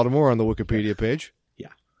raised in Baltimore on the Wikipedia page. Yeah.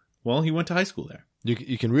 Well, he went to high school there.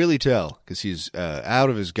 You can really tell because he's out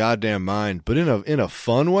of his goddamn mind, but in a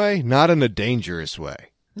fun way, not in a dangerous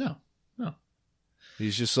way. No.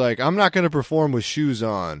 He's just like, I'm not going to perform with shoes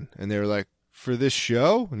on, and they were like, for this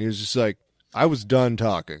show, and he was just like, I was done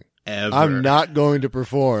talking. Ever. I'm not going to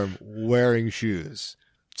perform wearing shoes.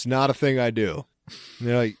 It's not a thing I do. And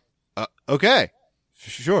they're like, okay,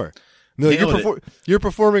 sure. And they're like, you're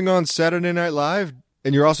performing on Saturday Night Live,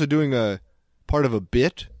 and you're also doing a part of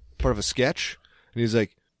a sketch. And he's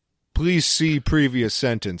like, please see previous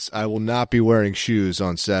sentence. I will not be wearing shoes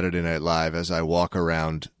on Saturday Night Live as I walk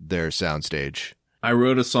around their soundstage. I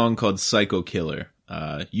wrote a song called Psycho Killer.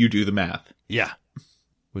 You do the math. Yeah.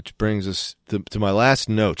 Which brings us to my last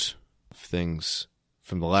note of things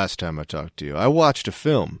from the last time I talked to you. I watched a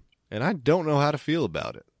film, and I don't know how to feel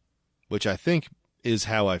about it, which I think is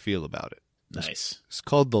how I feel about it. Nice. It's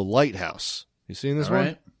called The Lighthouse. You seen this one?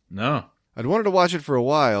 Right. No. I'd wanted to watch it for a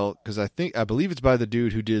while because I believe it's by the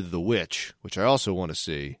dude who did The Witch, which I also want to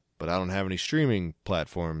see, but I don't have any streaming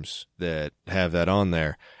platforms that have that on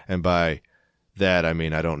there. And by that, I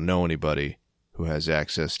mean I don't know anybody who has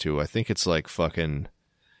access to. I think it's like fucking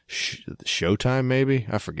Showtime, maybe?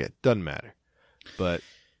 I forget. Doesn't matter. But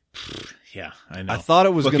yeah, I know. I thought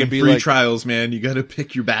it was going to be free like trials, man. You got to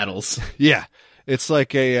pick your battles. Yeah, it's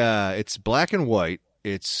like it's black and white.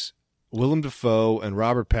 It's Willem Dafoe and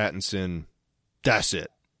Robert Pattinson. That's it.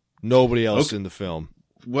 Nobody else in the film.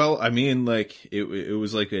 Well, I mean, like, it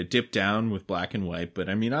was like a dip down with black and white, but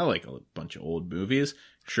I mean, I like a bunch of old movies.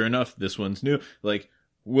 Sure enough, this one's new. Like,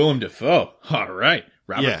 Willem Dafoe. All right.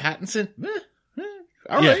 Robert Pattinson.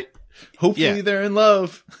 All right. Hopefully they're in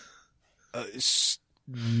love.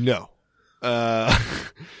 No.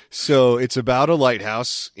 So it's about a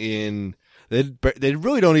lighthouse in... They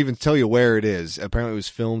really don't even tell you where it is. Apparently it was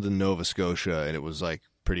filmed in Nova Scotia, and it was, like,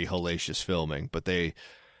 pretty hellacious filming. But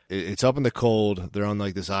it's up in the cold. They're on,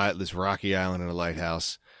 like, this rocky island in a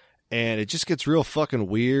lighthouse. And it just gets real fucking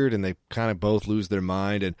weird, and they kind of both lose their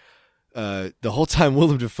mind. And the whole time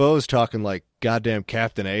Willem Dafoe is talking like goddamn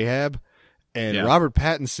Captain Ahab, and Robert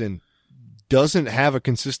Pattinson doesn't have a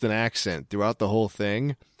consistent accent throughout the whole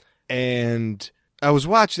thing. And I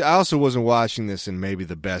also wasn't watching this in maybe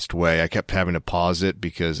the best way. I kept having to pause it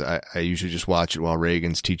because I usually just watch it while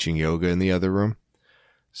Reagan's teaching yoga in the other room.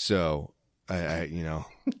 So I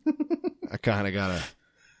kind of gotta.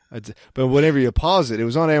 But whenever you pause it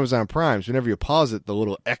was on Amazon Prime. So whenever you pause it, the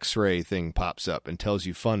little X-ray thing pops up and tells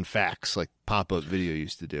you fun facts like pop-up video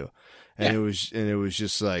used to do. And it was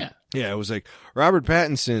just like, it was like Robert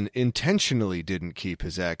Pattinson intentionally didn't keep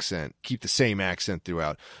the same accent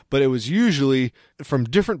throughout, but it was usually from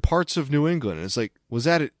different parts of New England. And it's like, was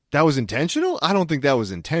that it? That was intentional? I don't think that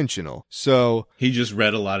was intentional. So he just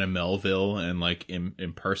read a lot of Melville and like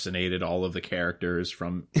impersonated all of the characters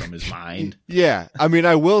from his mind. Yeah. I mean,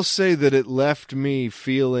 I will say that it left me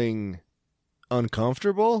feeling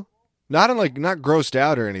uncomfortable. Not grossed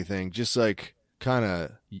out or anything, just like kind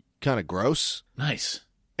of gross. Nice.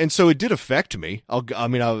 And so it did affect me. I'll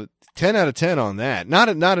 10 out of 10 on that. Not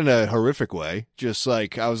in a horrific way. Just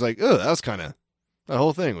like, I was like, oh, the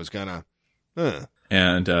whole thing was kind of,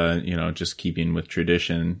 And, just keeping with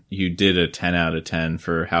tradition, you did a 10 out of 10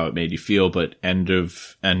 for how it made you feel, but end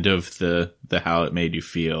of the how it made you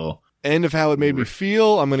feel. End of how it made me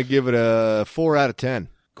feel, I'm going to give it a 4 out of 10.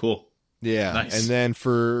 Cool. Yeah. Nice. And then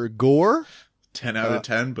for gore, 10 out of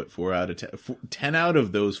 10, but 4 out of 10. 10 out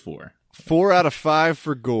of those 4. 4 out of 5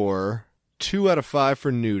 for gore, 2 out of 5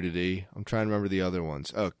 for nudity. I'm trying to remember the other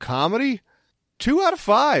ones. Comedy, 2 out of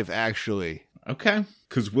 5, actually. Okay.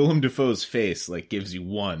 Because Willem Dafoe's face, like, gives you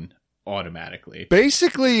 1 automatically.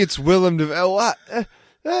 Basically, it's Willem Dafoe.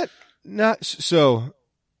 So,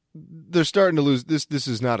 they're starting to lose... This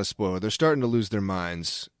is not a spoiler. They're starting to lose their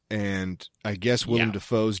minds. And I guess Willem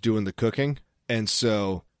Dafoe's doing the cooking. And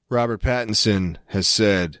so, Robert Pattinson has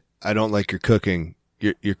said, I don't like your cooking.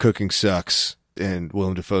 Your cooking sucks. And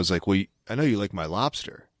Willem Dafoe's like, well, I know you like my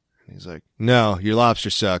lobster. And he's like, no, your lobster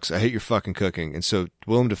sucks. I hate your fucking cooking. And so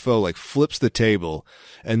Willem Dafoe like flips the table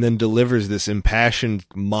and then delivers this impassioned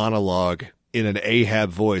monologue in an Ahab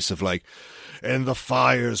voice of like, and the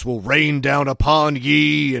fires will rain down upon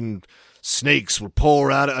ye and snakes will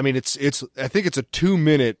pour out. I mean, I think it's a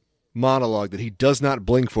 2-minute monologue that he does not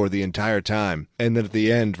blink for the entire time. And then at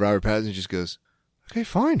the end, Robert Pattinson just goes, okay,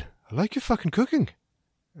 fine. I like your fucking cooking.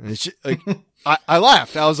 And it's just, like, I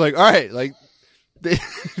laughed. I was like, all right, like,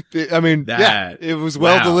 I mean, it was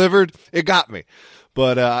well delivered. It got me,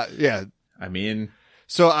 but I mean,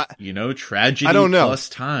 so tragedy I don't know. Plus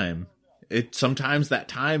time. Sometimes that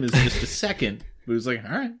time is just a second. But it was like,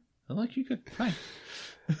 all right, I like you good, fine.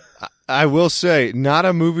 I will say, not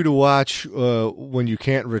a movie to watch when you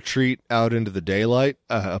can't retreat out into the daylight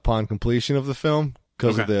upon completion of the film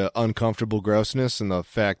because of the uncomfortable grossness and the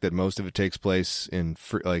fact that most of it takes place in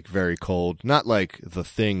like very cold, not like The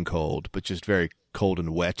Thing cold, but just very cold and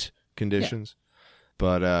wet conditions.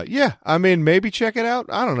 But I mean, maybe check it out.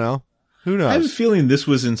 I don't know. Who knows? I have a feeling this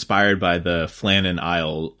was inspired by the Flannan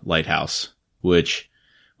Isle Lighthouse, which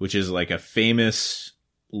is like a famous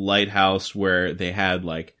lighthouse where they had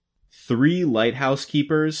like 3 lighthouse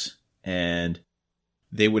keepers and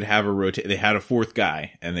they would have they had a 4th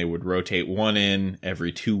guy and they would rotate one in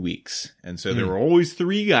every 2 weeks. And so there were always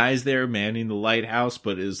 3 guys there manning the lighthouse,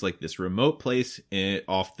 but it was like this remote place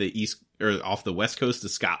off the west coast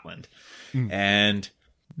of Scotland. And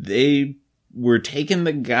they were taking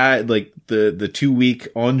the guy, like the 2-week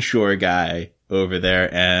onshore guy over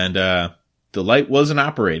there, and the light wasn't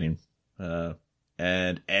operating.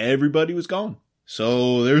 And everybody was gone.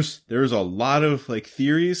 So there's a lot of like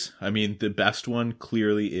theories. I mean, the best one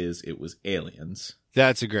clearly is it was aliens.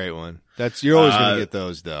 That's a great one. You're always going to get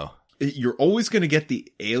those though. You're always going to get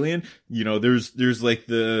the alien. There's like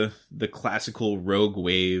the classical rogue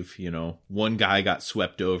wave, one guy got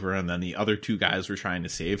swept over and then the other 2 guys were trying to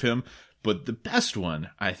save him. But the best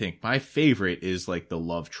one, I think, my favorite is like the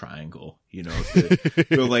love triangle.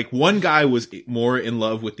 So like one guy was more in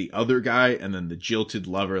love with the other guy, and then the jilted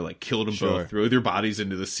lover like killed them both, threw their bodies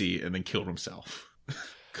into the sea, and then killed himself.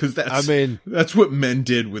 Because I mean, that's what men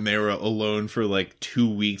did when they were alone for like 2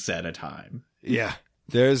 weeks at a time. yeah.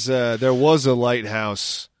 There was a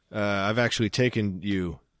lighthouse. I've actually taken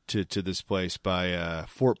you to this place by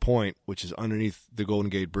Fort Point, which is underneath the Golden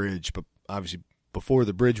Gate Bridge. But obviously, before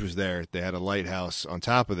the bridge was there, they had a lighthouse on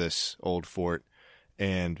top of this old fort.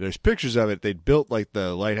 And there's pictures of it. They'd built like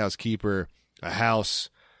the lighthouse keeper a house.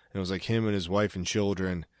 And it was like him and his wife and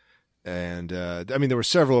children. And I mean, there were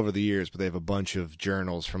several over the years, but they have a bunch of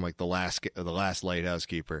journals from like the last lighthouse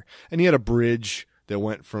keeper. And he had a bridge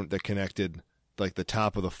that connected like the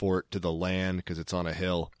top of the fort to the land because it's on a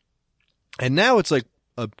hill. And now it's like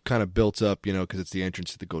a kind of built up, you know, because it's the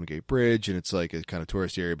entrance to the Golden Gate Bridge and it's like a kind of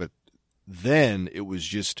tourist area. But then it was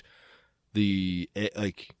just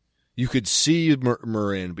like you could see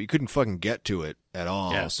Marin, but you couldn't fucking get to it at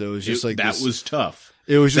all. Yeah. So it was just was tough.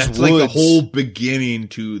 It was just That's like the whole beginning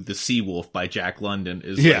to The Seawolf by Jack London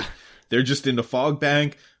is like they're just in a fog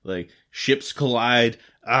bank, like ships collide.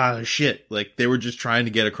 Shit. Like they were just trying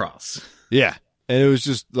to get across. Yeah. And it was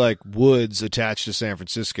just like woods attached to San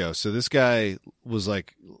Francisco. So this guy was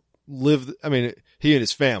like he and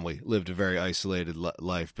his family lived a very isolated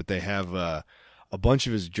life, but they have a bunch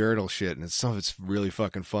of his journal shit, and some of it's really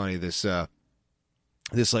fucking funny. This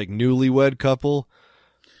like newlywed couple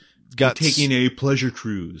got taking a pleasure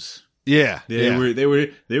cruise. Yeah, they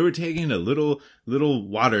were taking a little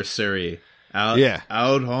water surrey out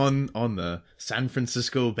on the San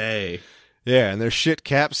Francisco Bay. Yeah, and their shit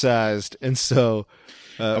capsized, and so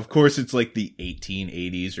of course it's like the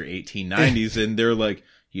 1880s or 1890s, and they're like,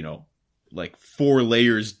 you know, like 4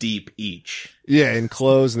 layers deep each. Yeah, in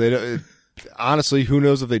clothes, and they don't. Honestly, who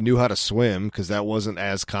knows if they knew how to swim, because that wasn't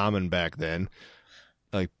as common back then.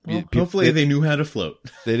 Like, hopefully they knew how to float.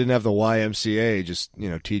 They didn't have the YMCA just, you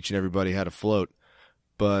know, teaching everybody how to float.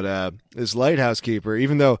 But this lighthouse keeper,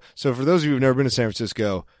 so for those of you who've never been to San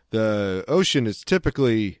Francisco, the ocean is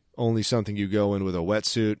typically only something you go in with a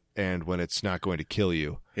wetsuit and when it's not going to kill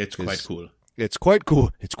you. It's quite cool. It's quite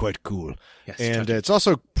cool. It's quite cool. Yes, and it's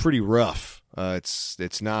also pretty rough.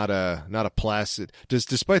 It's not a placid.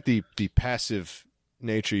 Despite the passive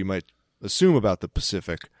nature you might assume about the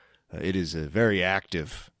Pacific, it is a very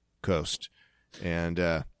active coast.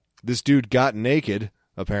 And this dude got naked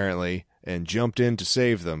apparently and jumped in to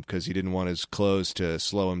save them because he didn't want his clothes to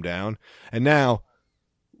slow him down. And now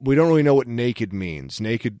we don't really know what naked means.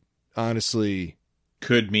 Naked, honestly,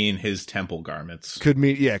 could mean his temple garments. Could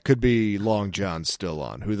be Long John still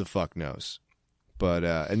on. Who the fuck knows? But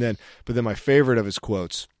then my favorite of his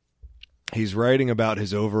quotes, he's writing about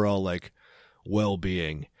his overall like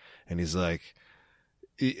well-being, and he's like,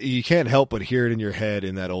 you can't help but hear it in your head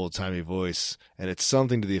in that old-timey voice, and it's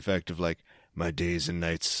something to the effect of like, my days and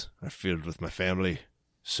nights are filled with my family,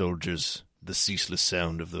 soldiers, the ceaseless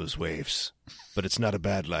sound of those waves. But it's not a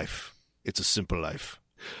bad life. It's a simple life.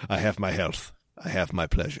 I have my health. I have my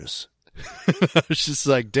pleasures. It's just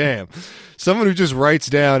like, damn. Someone who just writes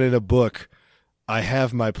down in a book, I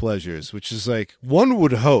have my pleasures, which is like, one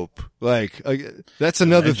would hope. Like, that's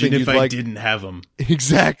another thing if I didn't have them.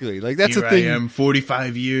 Exactly. Like, that's a thing. I am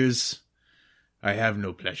 45 years. I have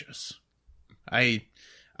no pleasures. I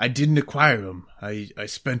didn't acquire them. I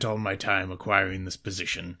spent all my time acquiring this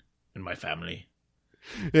position in my family.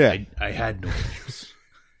 Yeah. I had no pleasures.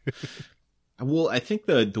 Well, I think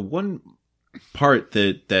the one part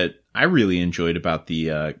that I really enjoyed about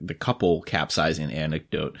the couple capsizing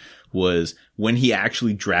anecdote was when he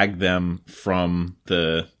actually dragged them from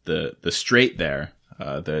the strait there,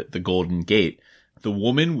 the Golden Gate. The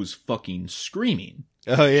woman was fucking screaming.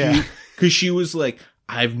 Oh yeah, because she was like,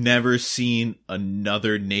 I've never seen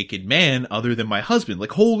another naked man other than my husband.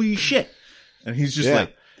 Like, holy shit! And he's just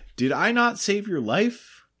like, did I not save your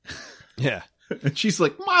life? Yeah. And she's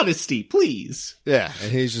like, modesty, please. Yeah.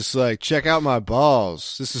 And he's just like, check out my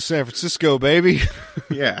balls. This is San Francisco, baby.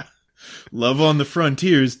 Yeah. Love on the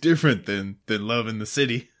frontier is different than love in the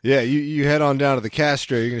city. Yeah. You head on down to the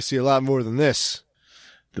Castro. You're going to see a lot more than this.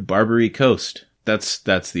 The Barbary Coast. That's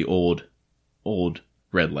the old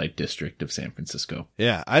red light district of San Francisco.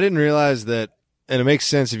 Yeah. I didn't realize that, and it makes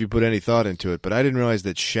sense if you put any thought into it, but I didn't realize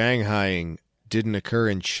that Shanghaiing didn't occur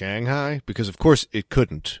in Shanghai because, of course, it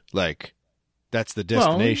couldn't. Like, that's the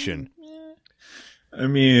destination. Well, I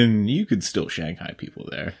mean, you could still Shanghai people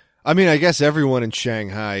there. I mean, I guess everyone in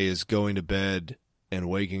Shanghai is going to bed and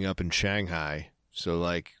waking up in Shanghai. So,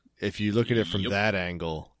 like, if you look at it from that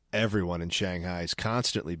angle, everyone in Shanghai is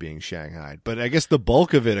constantly being Shanghaied. But I guess the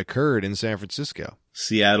bulk of it occurred in San Francisco.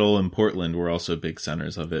 Seattle and Portland were also big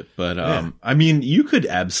centers of it. But, I mean, you could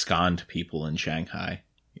abscond people in Shanghai,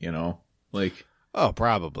 you know? Like, Oh,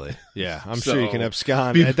 probably. Yeah, I'm So, sure you can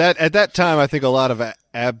abscond. At that time, I think a lot of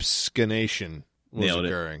absconation was Nailed it.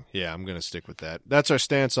 occurring. Yeah, I'm going to stick with that. That's our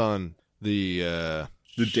stance on the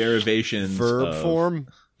The derivations verb of, form.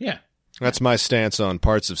 Yeah. That's my stance on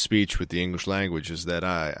parts of speech with the English language, is that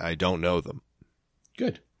I don't know them.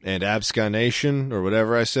 Good. And absconation, or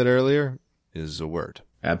whatever I said earlier, is a word.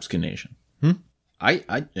 Absconation.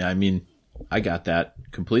 I mean, I got that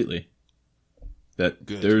completely. That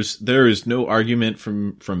Good. there is no argument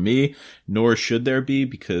from me, nor should there be,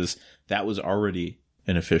 because that was already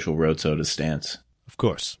an official Road Soda stance. Of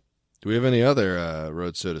course. Do we have any other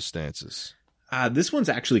road soda stances? This one's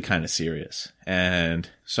actually kind of serious, and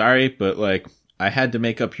sorry, but like I had to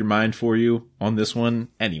make up your mind for you on this one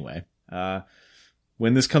anyway.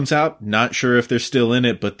 When this comes out, not sure if they're still in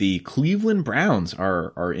it, but the Cleveland Browns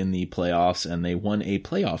are in the playoffs, and they won a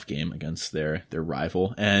playoff game against their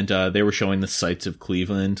rival. And they were showing the sights of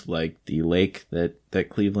Cleveland, like the lake that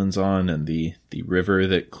Cleveland's on and the river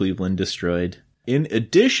that Cleveland destroyed, in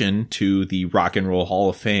addition to the Rock and Roll Hall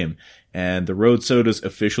of Fame. And the Road Soda's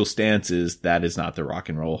official stance is that is not the Rock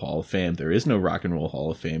and Roll Hall of Fame. There is no Rock and Roll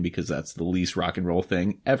Hall of Fame because that's the least rock and roll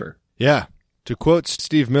thing ever. Yeah. To quote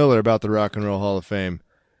Steve Miller about the Rock and Roll Hall of Fame,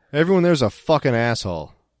 everyone there's a fucking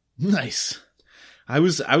asshole. Nice. I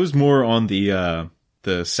was more on the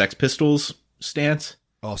Sex Pistols stance.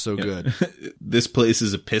 Also good. This place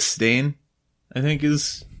is a piss stain, I think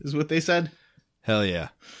is what they said. Hell yeah.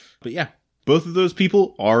 But yeah, both of those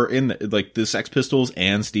people are in the Sex Pistols,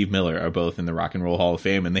 and Steve Miller are both in the Rock and Roll Hall of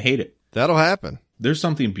Fame, and they hate it. That'll happen. There's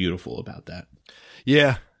something beautiful about that.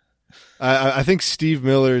 Yeah. I think Steve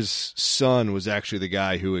Miller's son was actually the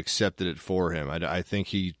guy who accepted it for him. I think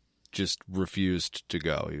he just refused to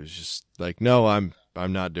go. He was just like, no, I'm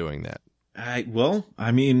not doing that. I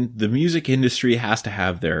mean, the music industry has to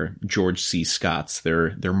have their George C. Scotts,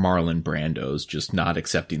 their Marlon Brandos, just not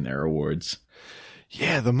accepting their awards.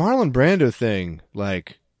 Yeah, the Marlon Brando thing,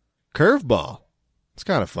 like, curveball. It's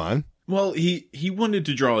kind of fun. Well, he wanted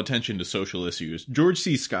to draw attention to social issues. George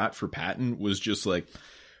C. Scott for Patton was just like,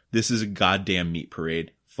 this is a goddamn meat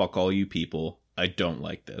parade. Fuck all you people. I don't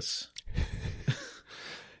like this.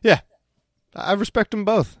 Yeah, I respect them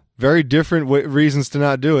both. Very different reasons to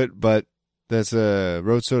not do it, but that's a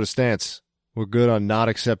Road Soda stance. We're good on not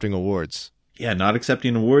accepting awards. Yeah, not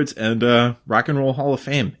accepting awards, and Rock and Roll Hall of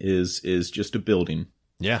Fame is just a building.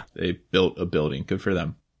 Yeah. They built a building. Good for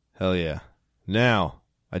them. Hell yeah. Now,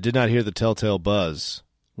 I did not hear the telltale buzz,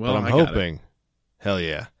 Well, but I'm I got hoping. it. Hell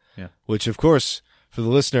yeah. Yeah. Which, of course, for the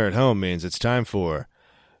listener at home means it's time for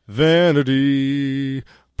Vanity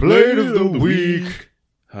Plate of the Week.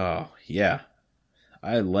 Oh, yeah.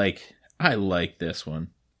 I like this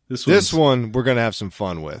one. This one we're going to have some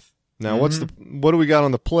fun with. Now, what do we got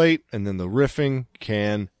on the plate? And then the riffing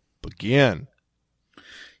can begin.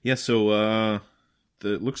 Yeah, so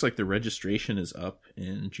it looks like the registration is up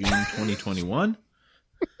in June 2021.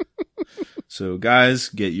 So guys,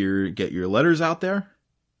 get your letters out there.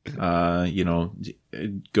 Go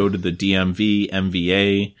to the DMV,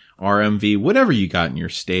 MVA, RMV, whatever you got in your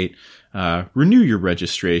state. Renew your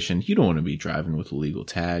registration. You don't want to be driving with illegal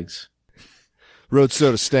tags. Road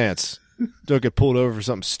Soda stance. Don't get pulled over for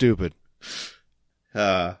something stupid.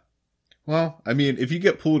 Well, I mean, if you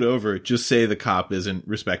get pulled over, just say the cop isn't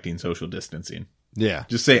respecting social distancing. Yeah.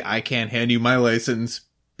 Just say, I can't hand you my license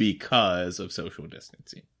because of social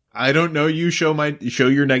distancing. I don't know you. Show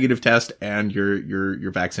your negative test and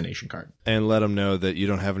your vaccination card. And let them know that you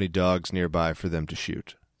don't have any dogs nearby for them to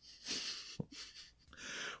shoot.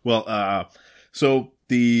 Well, so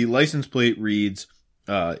the license plate reads,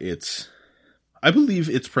 I believe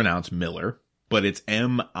it's pronounced Miller, but it's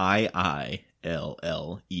Miiller,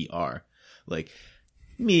 like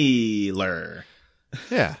Miller.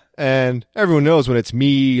 Yeah, and everyone knows when it's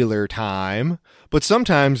Miller time, but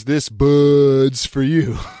sometimes this bud's for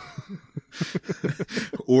you.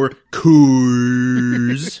 Or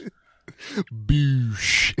Coors.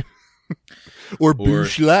 Boosh. Or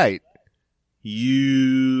Boosh Light.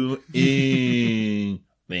 You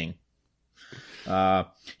thing. I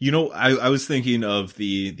was thinking of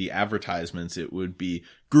the advertisements. It would be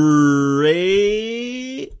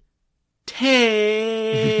great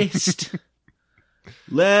taste,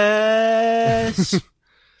 less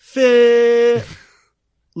filling.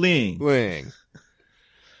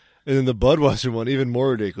 And then the Budweiser one, even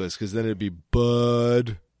more ridiculous, because then it'd be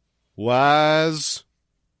Bud Wise.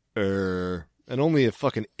 And only a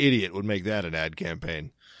fucking idiot would make that an ad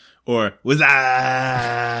campaign. Or was that?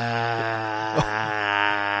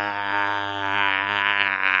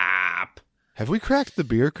 Have we cracked the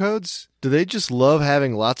beer codes? Do they just love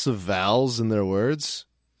having lots of vowels in their words?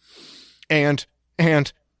 And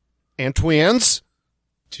and twins.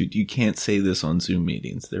 Dude, you can't say this on Zoom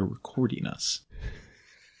meetings. They're recording us.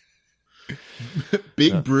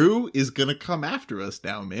 Big Brew is gonna come after us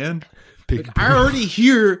now, man. I already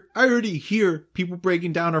hear people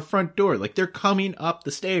breaking down our front door. Like, they're coming up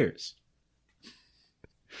the stairs.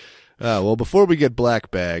 Well, before we get black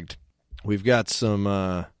bagged, we've got some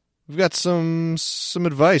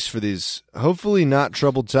advice for these hopefully not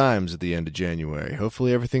troubled times at the end of January.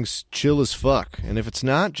 Hopefully everything's chill as fuck, and if it's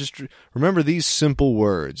not, just remember these simple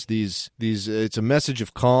words. These it's a message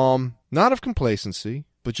of calm, not of complacency,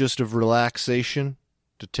 but just of relaxation,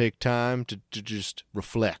 to take time to just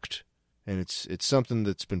reflect. And it's something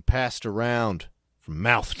that's been passed around from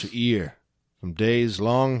mouth to ear from days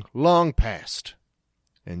long, long past.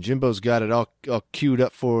 And Jimbo's got it all queued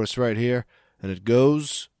up for us right here, and it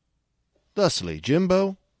goes thusly.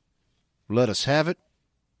 Jimbo, let us have it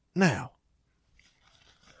now.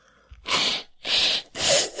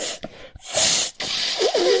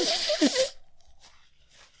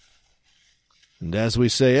 And as we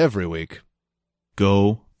say every week,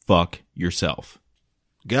 go fuck yourself.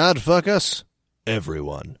 God fuck us,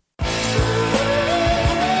 everyone.